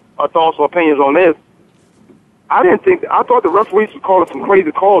get your thoughts or opinions on this. I thought the referees were calling some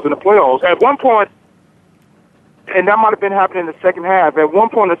crazy calls in the playoffs. At one point, and that might have been happening in the second half, at one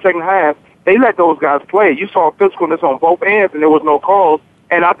point in the second half, they let those guys play. You saw physicalness on both ends, and there was no calls.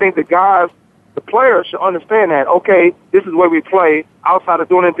 And I think the players should understand that, okay, this is where we play, outside of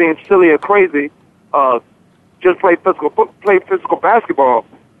doing anything silly or crazy, just play physical basketball.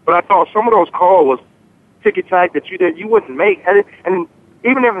 But I thought some of those calls was ticky-tack that you wouldn't make. And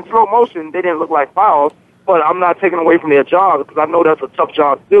even if in slow motion, they didn't look like fouls. But I'm not taking away from their job because I know that's a tough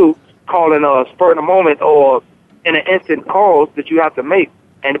job to do, calling a spur in a moment or in an instant calls that you have to make.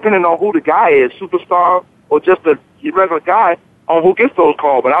 And depending on who the guy is, superstar or just a regular guy, on who gets those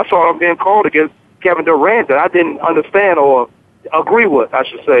calls. But I saw him being called against Kevin Durant that I didn't understand or agree with, I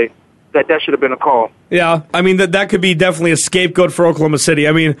should say, that should have been a call. Yeah, I mean, that could be definitely a scapegoat for Oklahoma City.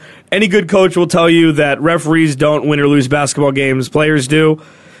 I mean, any good coach will tell you that referees don't win or lose basketball games. Players do.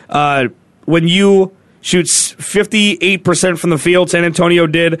 When you shoots 58% from the field, San Antonio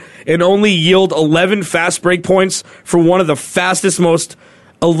did, and only yield 11 fast break points for one of the fastest, most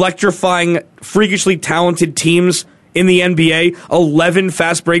electrifying, freakishly talented teams in the NBA. 11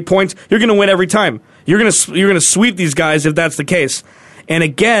 fast break points. You're going to win every time. You're going to sweep these guys if that's the case. And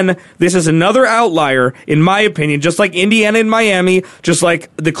again, this is another outlier, in my opinion, just like Indiana and Miami, just like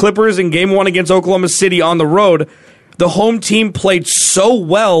the Clippers in Game 1 against Oklahoma City on the road. The home team played so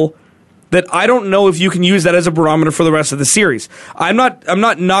well that I don't know if you can use that as a barometer for the rest of the series. I'm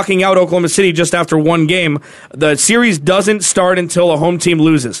not knocking out Oklahoma City just after one game. The series doesn't start until a home team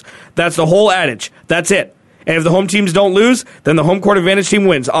loses. That's the whole adage. That's it. And if the home teams don't lose, then the home court advantage team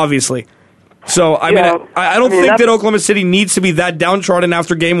wins, obviously. So, I don't think that Oklahoma City needs to be that downtrodden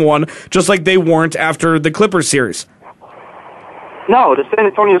after Game 1, just like they weren't after the Clippers series. No, the San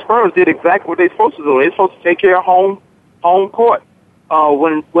Antonio Spurs did exactly what they're supposed to do. They're supposed to take care of home court.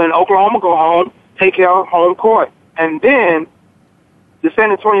 When Oklahoma go home, take care of home court. And then the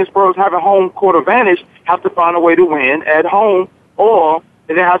San Antonio Spurs having home court advantage have to find a way to win at home, or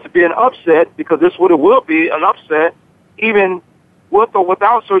there has to be an upset, because this is what it will be, an upset. Even with or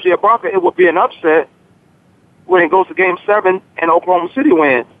without Serge Ibaka, it will be an upset when it goes to Game 7 and Oklahoma City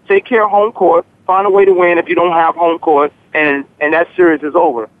wins. Take care of home court, find a way to win if you don't have home court, and that series is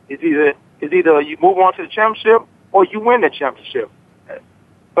over. It's either you move on to the championship or you win the championship.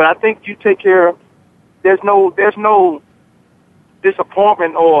 But I think you take care. There's no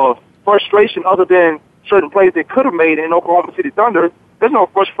disappointment or frustration other than certain plays they could have made in Oklahoma City Thunder. There's no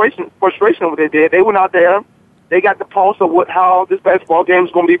frustration what they did. They went out there. They got the pulse of how this basketball game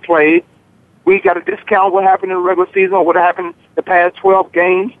is going to be played. We got to discount what happened in the regular season or what happened the past 12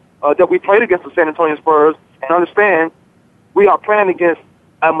 games that we played against the San Antonio Spurs, and understand we are playing against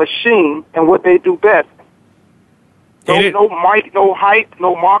a machine and what they do best. No mic, no hype,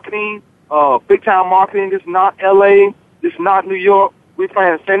 no marketing, big-time marketing. This is not L.A., this is not New York. We're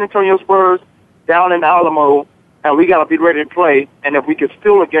playing San Antonio Spurs down in Alamo, and we got to be ready to play. And if we can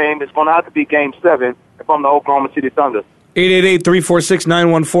steal a game, it's going to have to be Game 7 if I'm the Oklahoma City Thunder.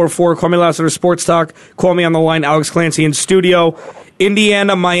 888-346-9144. Kwamie Lassiter, Sports Talk. Kwamie on the line. Alex Clancy in studio.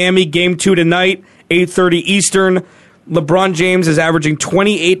 Indiana, Miami, Game 2 tonight, 8:30 Eastern. LeBron James is averaging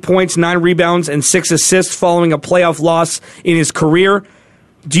 28 points, 9 rebounds, and 6 assists following a playoff loss in his career.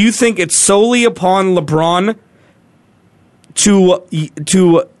 Do you think it's solely upon LeBron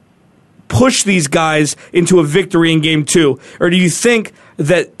to push these guys into a victory in Game 2, or do you think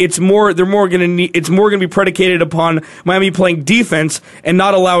that it's more going to be predicated upon Miami playing defense and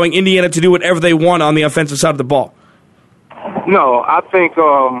not allowing Indiana to do whatever they want on the offensive side of the ball? No, I think,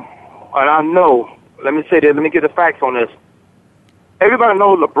 and I know. Let me say this. Let me get the facts on this. Everybody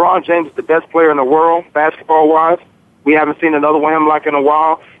knows LeBron James is the best player in the world, basketball-wise. We haven't seen another one him like in a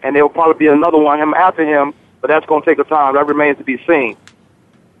while, and there will probably be another one him after him, but that's going to take a time. That remains to be seen.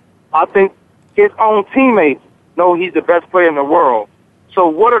 I think his own teammates know he's the best player in the world. So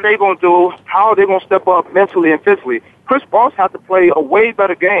what are they going to do? How are they going to step up mentally and physically? Chris Bosh has to play a way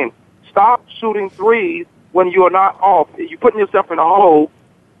better game. Stop shooting threes when you are not off. You're putting yourself in a hole.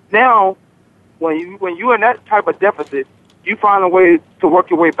 Now, when you're in that type of deficit, you find a way to work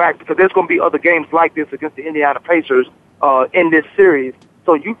your way back, because there's going to be other games like this against the Indiana Pacers in this series.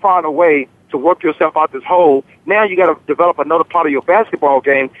 So you find a way to work yourself out this hole. Now you got to develop another part of your basketball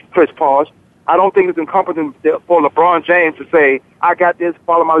game, Chris Bosh. I don't think it's incompetent for LeBron James to say, I got this,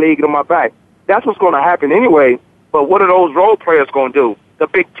 follow my lead, get on my back. That's what's going to happen anyway. But what are those role players going to do? The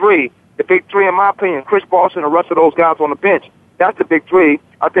big three. The big three, in my opinion, Chris Bosh and the rest of those guys on the bench. That's the big three.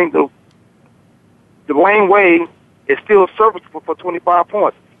 I think the Dwayne Wade is still serviceable for 25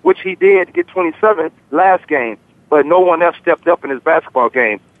 points, which he did to get 27 last game. But no one else stepped up in his basketball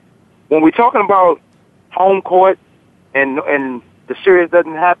game. When we're talking about home court and the series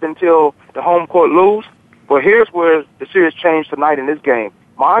doesn't happen until the home court lose, well, here's where the series changed tonight in this game.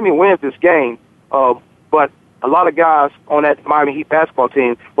 Miami wins this game, but a lot of guys on that Miami Heat basketball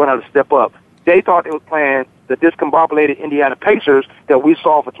team went out to step up. They thought they were playing the discombobulated Indiana Pacers that we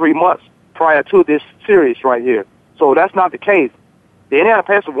saw for 3 months prior to this series right here. So that's not the case. The Indiana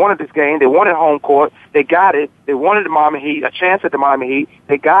Pacers wanted this game. They wanted home court. They got it. They wanted the Miami Heat, a chance at the Miami Heat.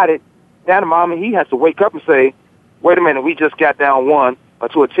 They got it. Now the Miami Heat has to wake up and say, wait a minute, we just got down 1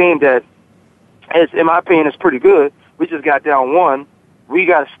 to a team that, in my opinion, is pretty good. We just got down 1. We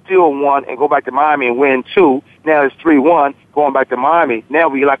got to steal 1 and go back to Miami and win 2. Now it's 3-1 going back to Miami. Now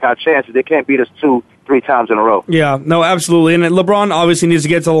we like our chances. They can't beat us 2-3 times in a row. Yeah, no, absolutely. And LeBron obviously needs to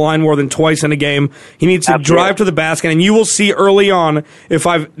get to the line more than twice in a game. He needs to drive to the basket. And you will see early on, if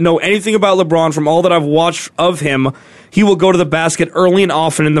I know anything about LeBron from all that I've watched of him, he will go to the basket early and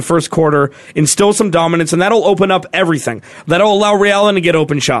often in the first quarter, instill some dominance, and that'll open up everything. That'll allow Ray Allen to get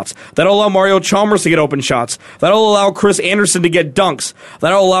open shots. That'll allow Mario Chalmers to get open shots. That'll allow Chris Anderson to get dunks.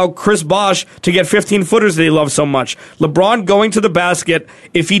 That'll allow Chris Bosh to get 15-footers that he loves so much. LeBron going to the basket,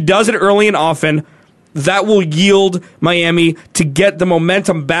 if he does it early and often, that will yield Miami to get the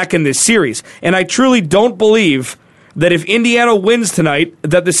momentum back in this series. And I truly don't believe that if Indiana wins tonight,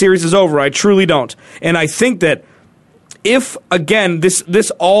 that the series is over. I truly don't. And I think that if, again,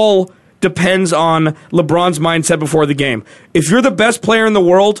 this all depends on LeBron's mindset before the game. If you're the best player in the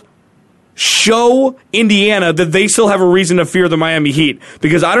world, show Indiana that they still have a reason to fear the Miami Heat.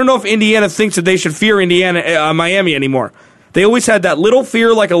 Because I don't know if Indiana thinks that they should fear Miami anymore. They always had that little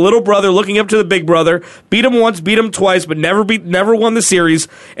fear, like a little brother looking up to the big brother. Beat him once, beat him twice, but never won the series.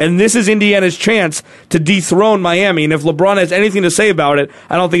 And this is Indiana's chance to dethrone Miami. And if LeBron has anything to say about it,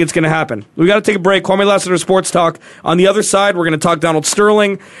 I don't think it's going to happen. We got to take a break. Kwamie Lassiter, Sports Talk. On the other side, we're going to talk Donald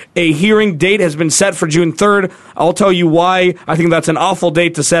Sterling. A hearing date has been set for June 3rd. I'll tell you why. I think that's an awful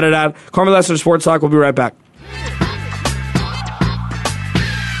date to set it at. Kwamie Lassiter, Sports Talk. We'll be right back.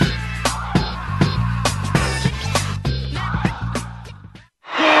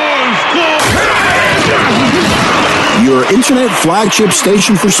 Your internet flagship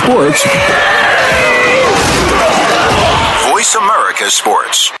station for sports. Voice America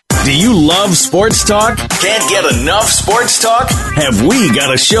Sports. Do you love sports talk? Can't get enough sports talk? Have we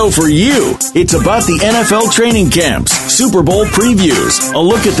got a show for you? It's about the NFL training camps, Super Bowl previews, a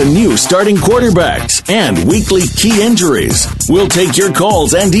look at the new starting quarterbacks, and weekly key injuries. We'll take your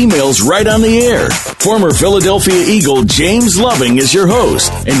calls and emails right on the air. Former Philadelphia Eagle James Loving is your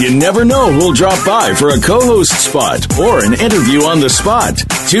host, and you never know who'll drop by for a co-host spot or an interview on the spot.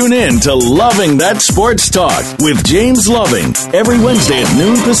 Tune in to Loving That Sports Talk with James Loving every Wednesday at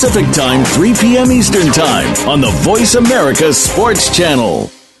noon Pacific Time, 3 p.m. Eastern Time on the Voice America Sports Channel.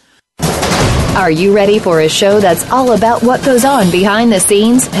 Are you ready for a show that's all about what goes on behind the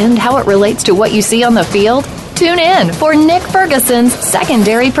scenes and how it relates to what you see on the field? Tune in for Nick Ferguson's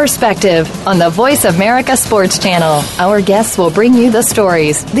Secondary Perspective on the Voice America Sports Channel. Our guests will bring you the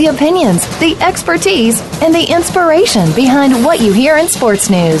stories, the opinions, the expertise, and the inspiration behind what you hear in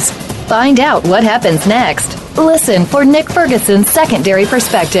sports news. Find out what happens next. Listen for Nick Ferguson's Secondary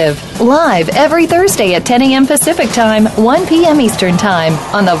Perspective, live every Thursday at 10 a.m. Pacific Time, 1 p.m. Eastern Time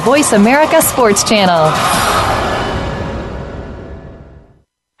on the Voice America Sports Channel.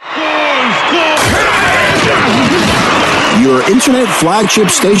 Your internet flagship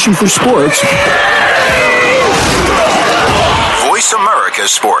station for sports. Voice America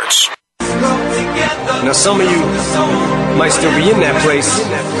Sports. Now, some of you might still be in that place.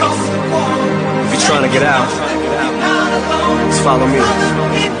 If you're trying to get out, just follow me.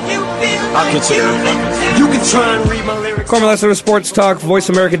 I'll get you there. You can try and read my lyrics. Kwamie Lassiter, Sports Talk,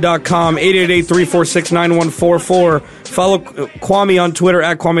 VoiceAmerica.com, 888-346-9144. Follow Kwamie on Twitter,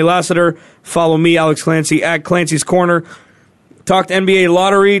 at Kwamie Lassiter. Follow me, Alex Clancy, at Clancy's Corner. Talked NBA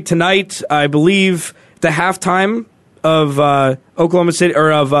lottery tonight, I believe, the halftime of Oklahoma City,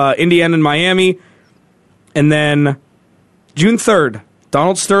 or of Indiana and Miami. And then June 3rd,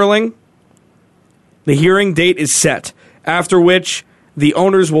 Donald Sterling, the hearing date is set, after which the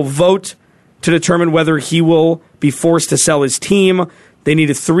owners will vote to determine whether he will be forced to sell his team. They need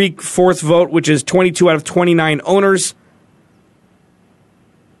a 3/4 vote, which is 22 out of 29 owners.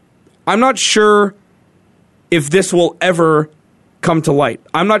 I'm not sure if this will ever come to light.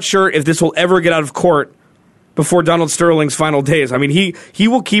 I'm not sure if this will ever get out of court before Donald Sterling's final days. I mean, he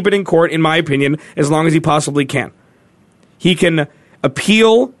will keep it in court, in my opinion, as long as he possibly can. He can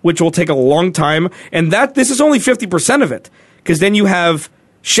appeal, which will take a long time, and this is only 50% of it, because then you have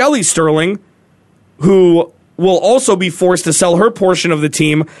Shelley Sterling, who will also be forced to sell her portion of the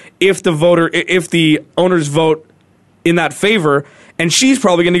team if the owners vote in that favor, and she's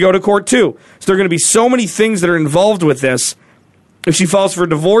probably going to go to court too. So there are going to be so many things that are involved with this. If she files for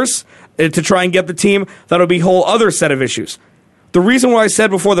divorce to try and get the team, that'll be a whole other set of issues. The reason why I said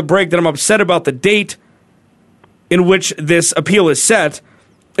before the break that I'm upset about the date in which this appeal is set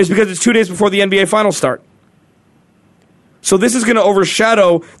is because it's 2 days before the NBA Finals start. So this is going to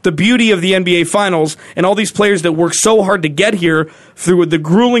overshadow the beauty of the NBA Finals and all these players that work so hard to get here through the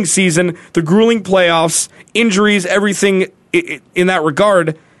grueling season, the grueling playoffs, injuries, everything in that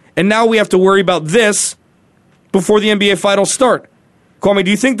regard. And now we have to worry about this before the NBA Finals start. Kwamie,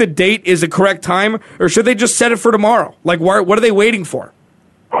 do you think the date is the correct time, or should they just set it for tomorrow? Like, what are they waiting for?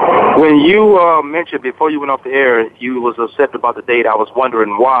 When you mentioned before you went off the air, you was upset about the date. I was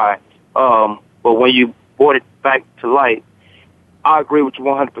wondering why. But when you brought it back to light, I agree with you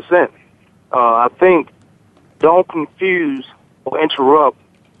 100%. I think don't confuse or interrupt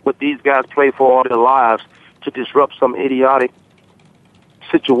what these guys play for all their lives to disrupt some idiotic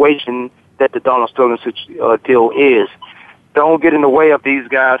situation that the Donald Sterling deal is. Don't get in the way of these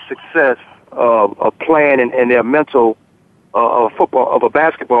guys' success of playing in their mental of a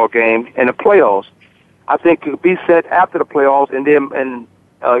basketball game in the playoffs. I think it could be set after the playoffs and then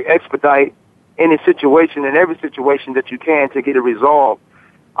expedite any situation and every situation that you can to get it resolved.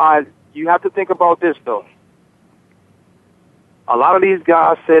 You have to think about this, though. A lot of these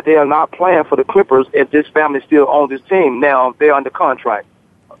guys said they are not playing for the Clippers if this family still owns this team. Now, they're under contract.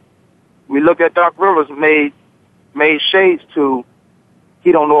 We look at Doc Rivers made shades to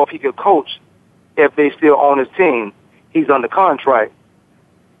he don't know if he could coach if they still own his team. He's under contract.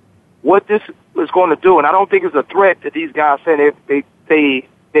 What this is going to do, and I don't think it's a threat that these guys saying they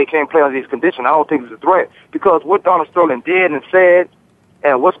can't play under these conditions. I don't think it's a threat because what Donald Sterling did and said,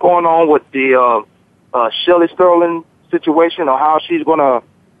 and what's going on with the Shelley Sterling situation, or how she's going to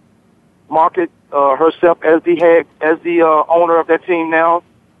market herself as the owner of that team now.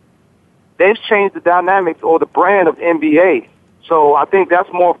 They've changed the dynamics or the brand of NBA. So I think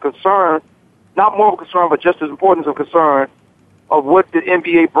that's more of a concern, not more of a concern, but just as important as a concern of what the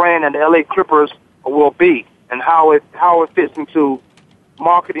NBA brand and the LA Clippers will be and how it fits into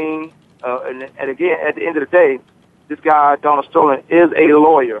marketing. And again, at the end of the day, this guy, Donald Sterling, is a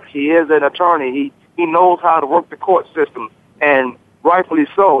lawyer. He is an attorney. He knows how to work the court system, and rightfully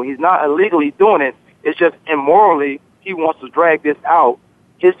so. He's not illegally doing it. It's just immorally he wants to drag this out.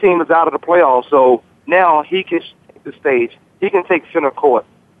 His team is out of the playoffs, so now he can take the stage. He can take center court.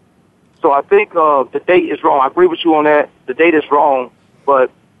 So I think the date is wrong. I agree with you on that. The date is wrong,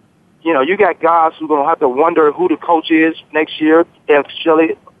 but you got guys who are going to have to wonder who the coach is next year if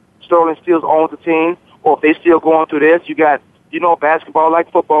Shelley Sterling still owns the team or if they still going through this. You got, basketball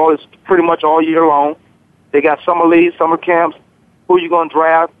like football is pretty much all year long. They got summer leagues, summer camps. Who are you going to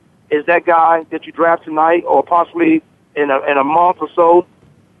draft? Is that guy that you draft tonight or possibly in a month or so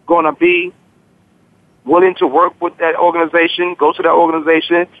going to be willing to work with that organization, go to that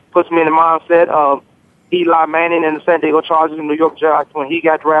organization, puts me in the mindset of Eli Manning and the San Diego Chargers and New York Giants when he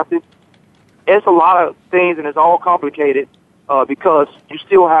got drafted. It's a lot of things, and it's all complicated because you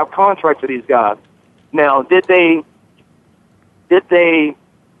still have contracts with these guys. Now, was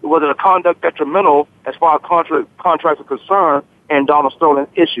it a conduct detrimental as far as contracts are concerned and Donald Sterling's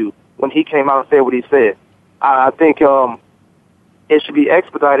issue when he came out and said what he said? I think it should be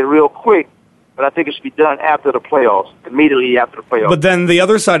expedited real quick, but I think it should be done after the playoffs, immediately after the playoffs. But then the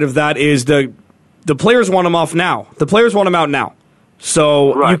other side of that is the players want him off now. The players want him out now.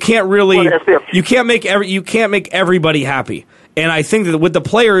 So right. You can't really you can't make everybody happy. And I think that with the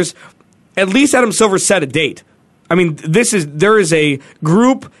players, at least Adam Silver set a date. I mean, there is a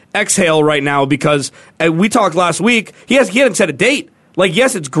group exhale right now because we talked last week. He hadn't set a date. Like,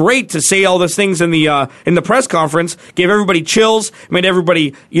 yes, it's great to say all those things in the press conference. Gave everybody chills. Made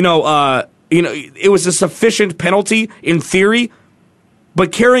everybody it was a sufficient penalty in theory,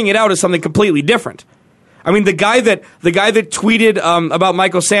 but carrying it out is something completely different. I mean, the guy that tweeted about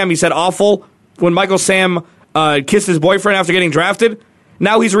Michael Sam, he said awful when Michael Sam kissed his boyfriend after getting drafted.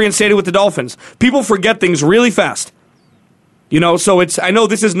 Now he's reinstated with the Dolphins. People forget things really fast. So I know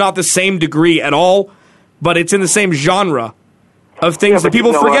this is not the same degree at all, but it's in the same genre of things that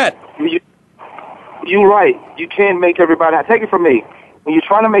people forget. You're right. You can't make everybody happy. Take it from me. When you're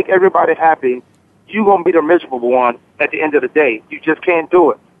trying to make everybody happy, you're going to be the miserable one at the end of the day. You just can't do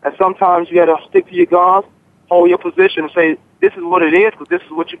it. And sometimes you got to stick to your guns, hold your position, and say, this is what it is, because this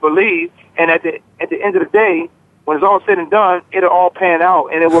is what you believe. And at the end of the day, when it's all said and done, it'll all pan out,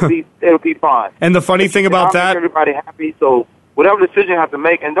 and it'll be fine. And the funny thing about that, make everybody happy. So whatever decision you have to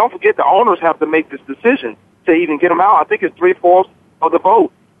make, and don't forget the owners have to make this decision to even get them out. I think it's 3/4 of the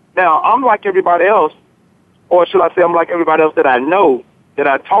vote. Now I'm like everybody else, or should I say, I'm like everybody else that I know, that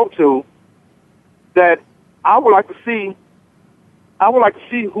I talk to, that I would like to see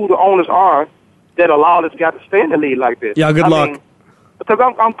who the owners are that allow this guy to stay in the league like this. Yeah, good luck. Because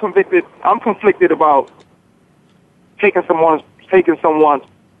I'm conflicted about taking someone's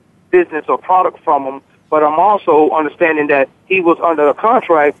business or product from them, but I'm also understanding that he was under a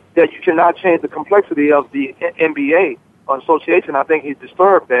contract that you cannot change the complexity of the NBA association. I think he's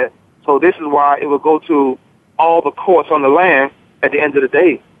disturbed that. So this is why it will go to all the courts on the land at the end of the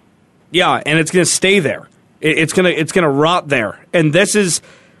day. Yeah, and it's going to stay there. It's going to rot there. And it's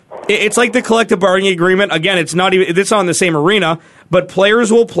like the collective bargaining agreement. Again, it's not in the same arena, but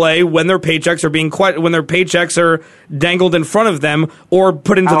players will play when their paychecks are dangled in front of them or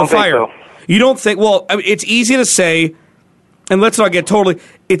put into the fire. So. You don't think? Well, I mean, it's easy to say, and let's not get totally.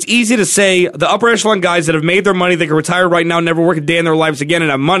 It's easy to say the upper echelon guys that have made their money, they can retire right now, never work a day in their lives again, and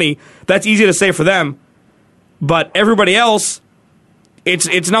have money. That's easy to say for them, but everybody else,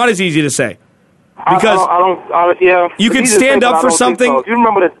 it's not as easy to say. Because you can stand up for something. So. If you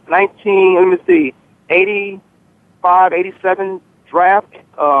remember the 85, 87 draft,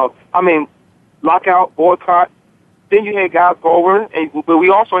 lockout, boycott, then you had guys go over, but we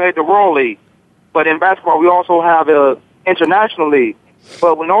also had the World League. But in basketball, we also have an international league.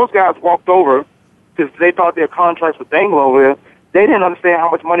 But when those guys walked over, because they thought their contracts were dangled over there, they didn't understand how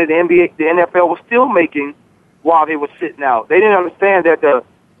much money the NFL was still making while they were sitting out. They didn't understand that the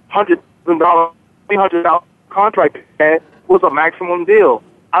 $100,000, $300 contract they had was a maximum deal.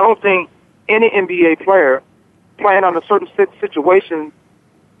 I don't think any NBA player playing under certain situations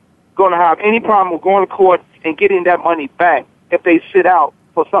going to have any problem with going to court and getting that money back if they sit out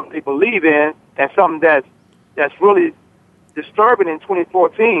for something they believe in and something that's really disturbing in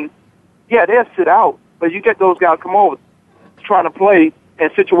 2014. Yeah, they'll sit out, but you get those guys come over trying to play in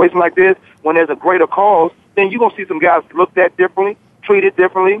situations like this when there's a greater cause, then you're going to see some guys looked at differently, treated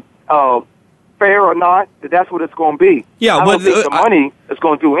differently, fair or not, that's what it's going to be. Yeah, I don't think the money is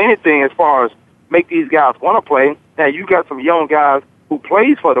going to do anything as far as make these guys want to play. Now, you got some young guys who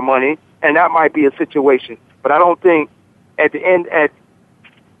plays for the money, and that might be a situation. But I don't think at the end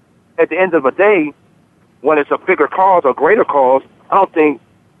of the day, when it's a bigger cause or greater cause, I don't think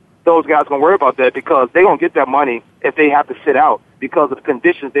those guys are going to worry about that because they're going to get that money if they have to sit out because of the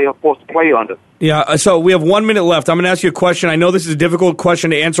conditions they are forced to play under. Yeah, so we have 1 minute left. I'm going to ask you a question. I know this is a difficult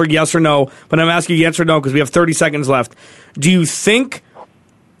question to answer yes or no, but I'm asking you yes or no because we have 30 seconds left. Do you think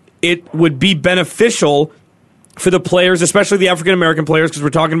it would be beneficial for the players, especially the African-American players, because we're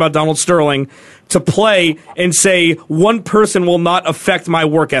talking about Donald Sterling, to play and say, one person will not affect my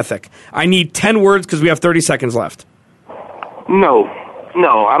work ethic? I need 10 words because we have 30 seconds left. No,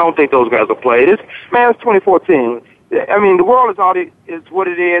 I don't think those guys will play. It's 2014. I mean, the world is what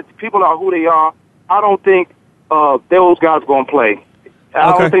it is. People are who they are. I don't think those guys are going to play.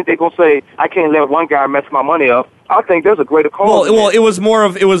 I don't think they're gonna say I can't let one guy mess my money up. I think there's a greater cause. Well, it was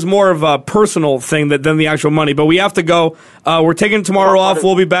more of a personal thing than the actual money. But we have to go. We're taking tomorrow off.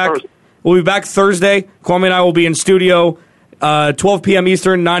 We'll be back. We'll be back Thursday. Kwamie and I will be in studio. 12 p.m.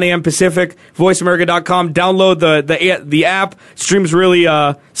 Eastern, 9 a.m. Pacific. VoiceAmerica.com. Download the app. Streams really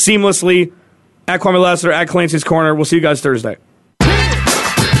seamlessly. At Kwamie Lassiter, at Clancy's Corner. We'll see you guys Thursday.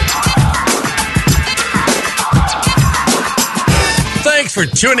 Thanks for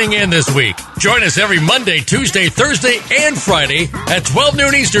tuning in this week. Join us every Monday, Tuesday, Thursday, and Friday at 12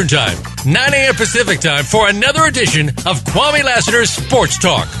 noon Eastern Time, 9 a.m. Pacific Time for another edition of Kwamie Lassiter's Sports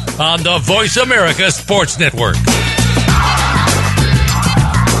Talk on the Voice America Sports Network.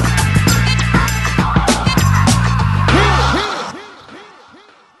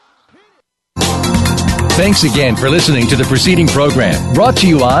 Thanks again for listening to the preceding program, brought to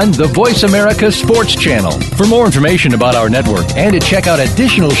you on the Voice America Sports Channel. For more information about our network and to check out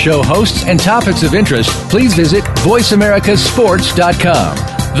additional show hosts and topics of interest, please visit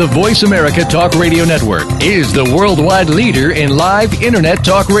voiceamericasports.com. The Voice America Talk Radio Network is the worldwide leader in live Internet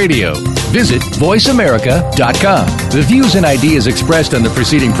talk radio. Visit voiceamerica.com. The views and ideas expressed on the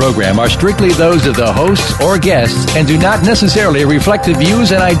preceding program are strictly those of the hosts or guests and do not necessarily reflect the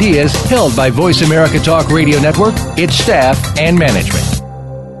views and ideas held by Voice America Talk Radio Network, its staff, and management.